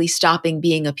actively stopping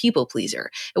being a people pleaser.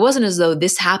 It wasn't as though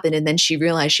this happened and then she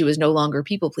realized she was no longer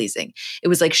people pleasing. It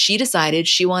was like she decided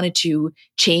she wanted to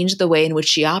change the way in which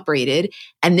she operated.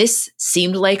 And this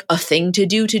seemed like a thing to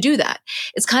do that.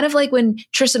 It's kind of like when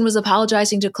Tristan was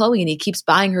apologizing to Chloe and he keeps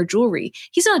buying her jewelry.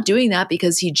 He's not doing that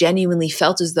because he genuinely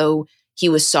felt as though he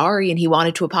was sorry and he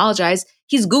wanted to apologize.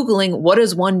 He's Googling, what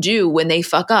does one do when they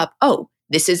fuck up? Oh,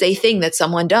 this is a thing that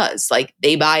someone does, like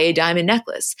they buy a diamond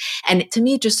necklace. And to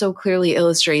me, it just so clearly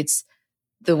illustrates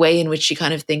the way in which she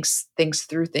kind of thinks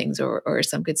through things, or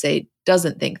some could say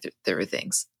doesn't think through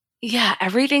things. Yeah,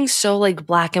 everything's so like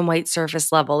black and white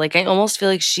surface level. Like I almost feel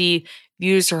like she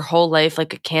views her whole life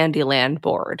like a Candyland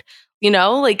board. You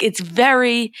know, like it's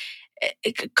very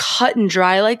cut and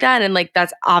dry like that. And like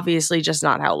that's obviously just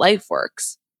not how life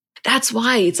works. That's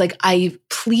why it's like,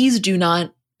 please do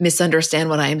not misunderstand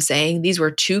what I am saying. These were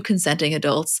two consenting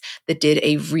adults that did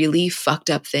a really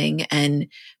fucked up thing and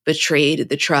betrayed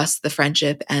the trust, the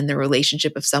friendship, and the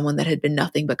relationship of someone that had been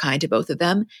nothing but kind to both of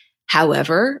them.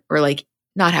 However, or like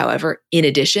not however, in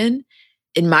addition,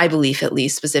 in my belief, at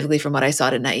least specifically from what I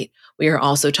saw tonight, we are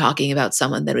also talking about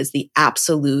someone that was the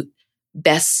absolute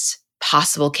best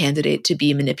possible candidate to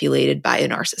be manipulated by a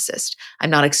narcissist. I'm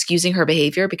not excusing her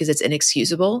behavior because it's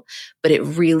inexcusable, but it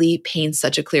really paints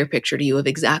such a clear picture to you of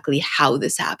exactly how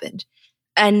this happened.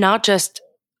 And not just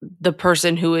the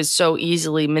person who is so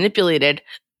easily manipulated,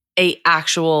 a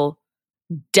actual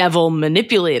devil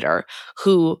manipulator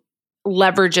who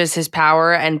leverages his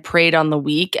power and preyed on the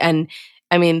weak. And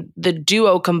I mean, the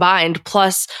duo combined,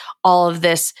 plus all of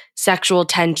this sexual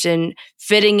tension,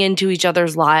 fitting into each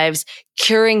other's lives,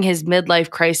 curing his midlife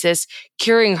crisis,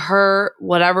 curing her,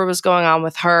 whatever was going on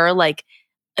with her. Like,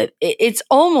 it's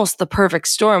almost the perfect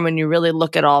storm when you really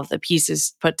look at all of the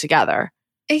pieces put together.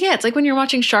 Yeah, it's like when you're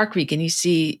watching Shark Week and you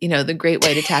see, the great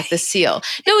white attack the seal.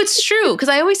 No, it's true. Because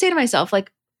I always say to myself,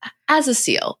 like, as a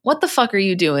seal, what the fuck are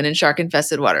you doing in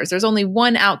shark-infested waters? There's only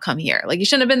one outcome here. Like, you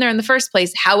shouldn't have been there in the first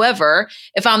place. However,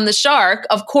 if I'm the shark,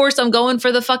 of course I'm going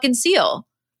for the fucking seal.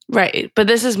 Right. But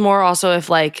this is more also if,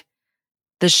 like,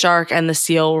 the shark and the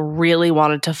seal really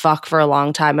wanted to fuck for a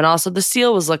long time. And also the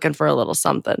seal was looking for a little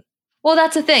something. Well,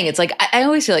 that's the thing. It's like, I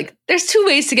always feel like there's two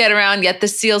ways to get around, yet the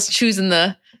seal's choosing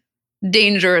the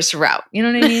dangerous route. You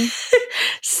know what I mean?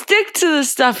 Stick to the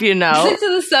stuff you know. Stick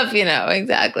to the stuff you know.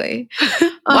 Exactly.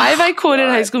 Why have I quoted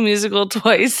High School Musical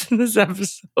twice in this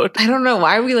episode? I don't know.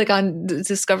 Why are we like on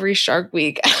Discovery Shark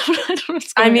Week?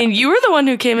 I mean, you were the one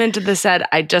who came into the set.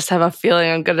 I just have a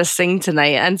feeling I'm going to sing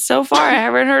tonight. And so far, I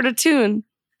haven't heard a tune.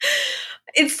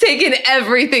 It's taken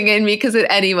everything in me because at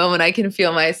any moment I can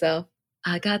feel myself.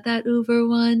 I got that Uber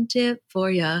One tip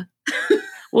for ya.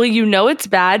 Well, you know it's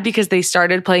bad because they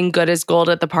started playing Good as Gold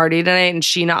at the party tonight, and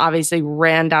Sheena obviously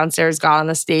ran downstairs, got on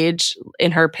the stage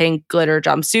in her pink glitter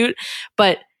jumpsuit.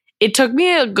 But it took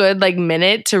me a good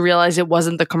minute to realize it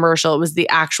wasn't the commercial. It was the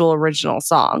actual original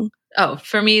song. Oh,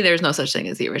 for me, there's no such thing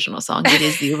as the original song. It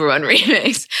is the Uber One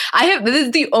remix. This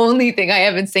is the only thing I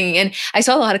have been singing. And I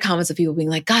saw a lot of comments of people being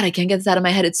like, God, I can't get this out of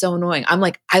my head. It's so annoying. I'm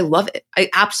like, I love it. I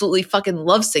absolutely fucking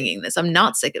love singing this. I'm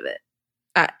not sick of it.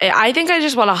 I think I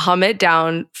just want to hum it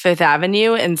down Fifth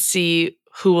Avenue and see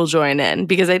who will join in,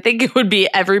 because I think it would be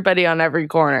everybody on every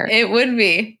corner. It would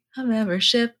be. A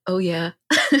membership. Oh, yeah.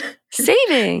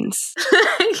 Savings.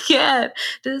 Yeah.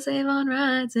 To save on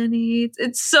rides and eats.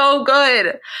 It's so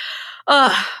good.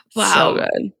 Oh, wow. So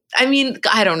good. I mean,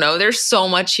 I don't know. There's so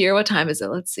much here. What time is it?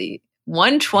 Let's see.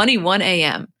 1:21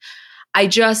 a.m.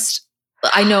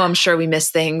 I know I'm sure we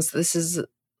missed things. This is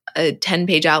a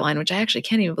 10-page outline, which I actually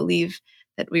can't even believe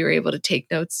that we were able to take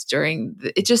notes during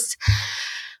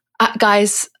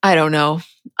Guys, I don't know.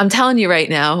 I'm telling you right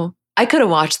now, I could have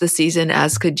watched the season,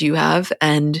 as could you have,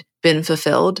 and been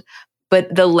fulfilled.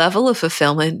 But the level of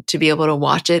fulfillment to be able to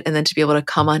watch it and then to be able to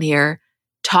come on here,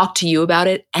 talk to you about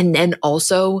it, and then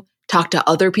also talk to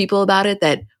other people about it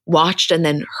that watched and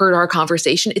then heard our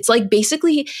conversation. It's like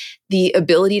basically the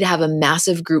ability to have a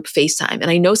massive group FaceTime. And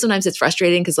I know sometimes it's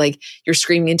frustrating because like you're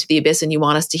screaming into the abyss and you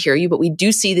want us to hear you, but we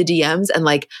do see the DMs. And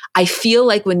like, I feel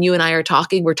like when you and I are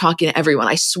talking, we're talking to everyone.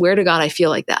 I swear to God, I feel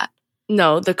like that.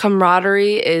 No, the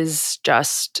camaraderie is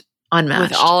just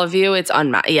unmatched. With all of you, it's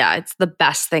unmatched. Yeah, it's the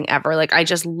best thing ever. Like, I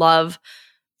just love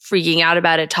freaking out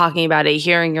about it, talking about it,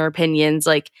 hearing your opinions.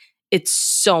 Like, it's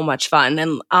so much fun.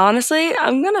 And honestly,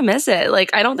 I'm going to miss it. Like,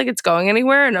 I don't think it's going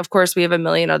anywhere. And of course, we have a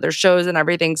million other shows and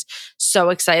everything's so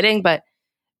exciting. But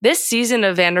this season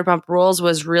of Vanderpump Rules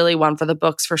was really one for the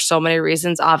books for so many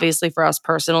reasons. Obviously, for us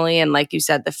personally. And like you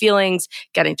said, the feelings,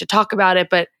 getting to talk about it.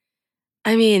 But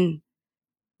I mean,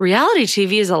 reality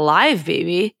TV is alive,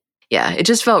 baby. Yeah, it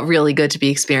just felt really good to be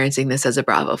experiencing this as a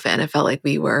Bravo fan. It felt like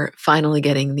we were finally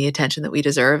getting the attention that we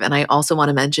deserve. And I also want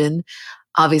to mention,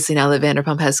 obviously now that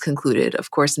Vanderpump has concluded,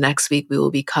 of course, next week we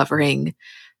will be covering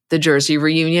the Jersey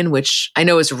reunion, which I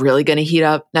know is really going to heat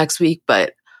up next week.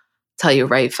 But tell you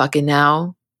right fucking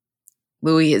now,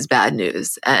 Louis is bad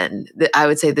news. And I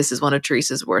would say this is one of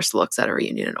Teresa's worst looks at a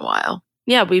reunion in a while.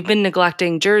 Yeah, we've been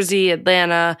neglecting Jersey,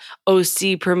 Atlanta,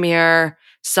 OC premiere,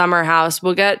 Summer House.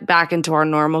 We'll get back into our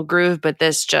normal groove, but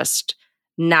this just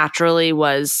naturally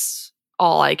was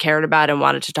all I cared about and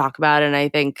wanted to talk about. And I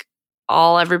think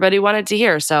all everybody wanted to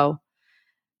hear. So,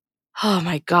 oh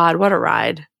my God, what a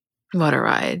ride. What a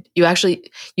ride.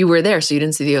 You were there, so you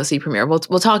didn't see the OC premiere. We'll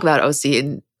talk about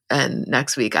OC and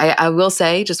next week. I will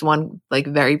say just one like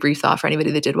very brief thought for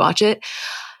anybody that did watch it.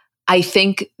 I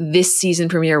think this season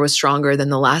premiere was stronger than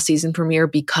the last season premiere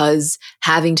because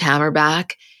having Tamara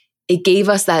back, it gave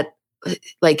us that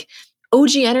like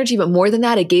OG energy, but more than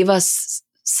that, it gave us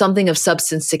something of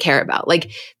substance to care about.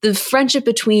 Like the friendship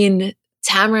between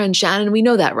Tamara and Shannon, we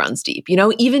know that runs deep. You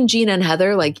know, even Gina and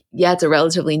Heather, like, yeah, it's a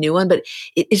relatively new one, but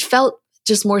it felt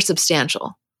just more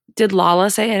substantial. Did Lala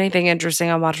say anything interesting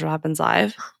on Watch What Happens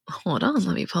Live? Hold on,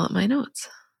 let me pull up my notes.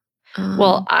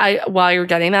 Well, while you're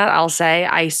getting that, I'll say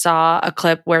I saw a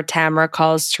clip where Tamara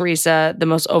calls Teresa the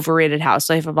most overrated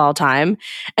housewife of all time.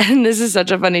 And this is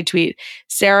such a funny tweet.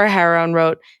 Sarah Harron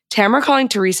wrote, Tamara calling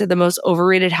Teresa the most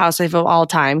overrated housewife of all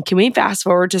time. Can we fast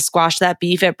forward to squash that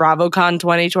beef at BravoCon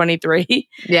 2023?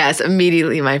 Yes,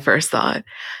 immediately my first thought.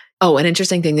 Oh, an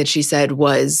interesting thing that she said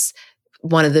was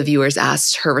one of the viewers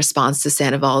asked her response to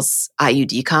Sandoval's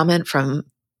IUD comment from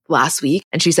last week.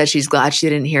 And she said she's glad she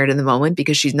didn't hear it in the moment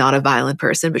because she's not a violent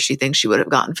person, but she thinks she would have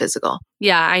gotten physical.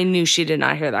 Yeah, I knew she did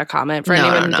not hear that comment. For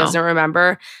anyone who doesn't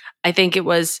remember, I think it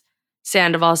was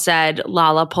Sandoval said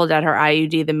Lala pulled out her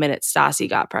IUD the minute Stassi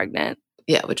got pregnant.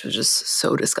 Yeah, which was just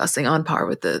so disgusting, on par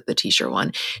with the t-shirt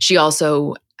one. She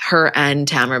also, her and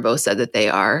Tamara both said that they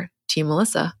are Team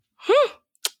Melissa.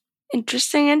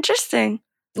 Interesting.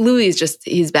 Louis is just,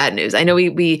 he's bad news. I know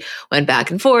we went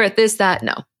back and forth, this, that.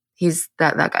 No. He's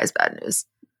that guy's bad news.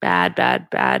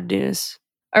 Bad news.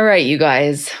 All right, you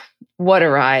guys. What a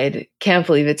ride. Can't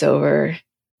believe it's over.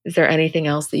 Is there anything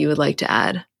else that you would like to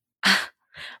add?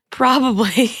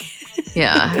 Probably.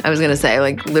 Yeah, I was going to say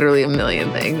like literally a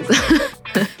million things.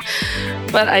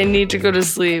 But I need to go to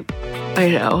sleep. I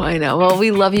know. Well,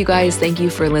 we love you guys. Thank you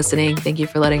for listening. Thank you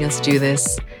for letting us do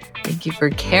this. Thank you for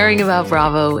caring about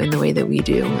Bravo in the way that we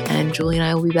do. And Julie and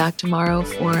I will be back tomorrow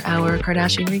for our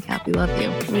Kardashian recap. We love you.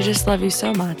 We just love you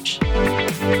so much.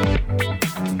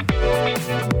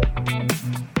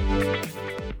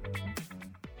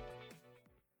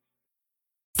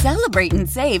 Celebrate and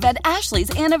save at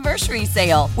Ashley's Anniversary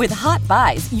Sale. With Hot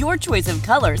Buys, your choice of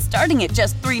colors starting at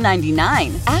just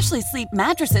 $3.99. Ashley Sleep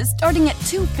mattresses starting at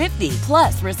 $2.50.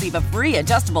 Plus, receive a free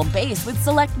adjustable base with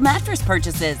select mattress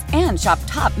purchases. And shop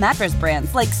top mattress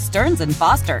brands like Stearns &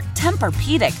 Foster,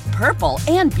 Tempur-Pedic, Purple,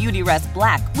 and Beautyrest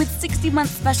Black with 60-month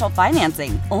special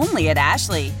financing. Only at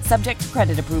Ashley. Subject to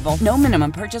credit approval. No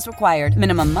minimum purchase required.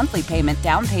 Minimum monthly payment,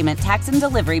 down payment, tax, and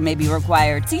delivery may be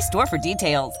required. See store for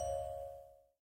details.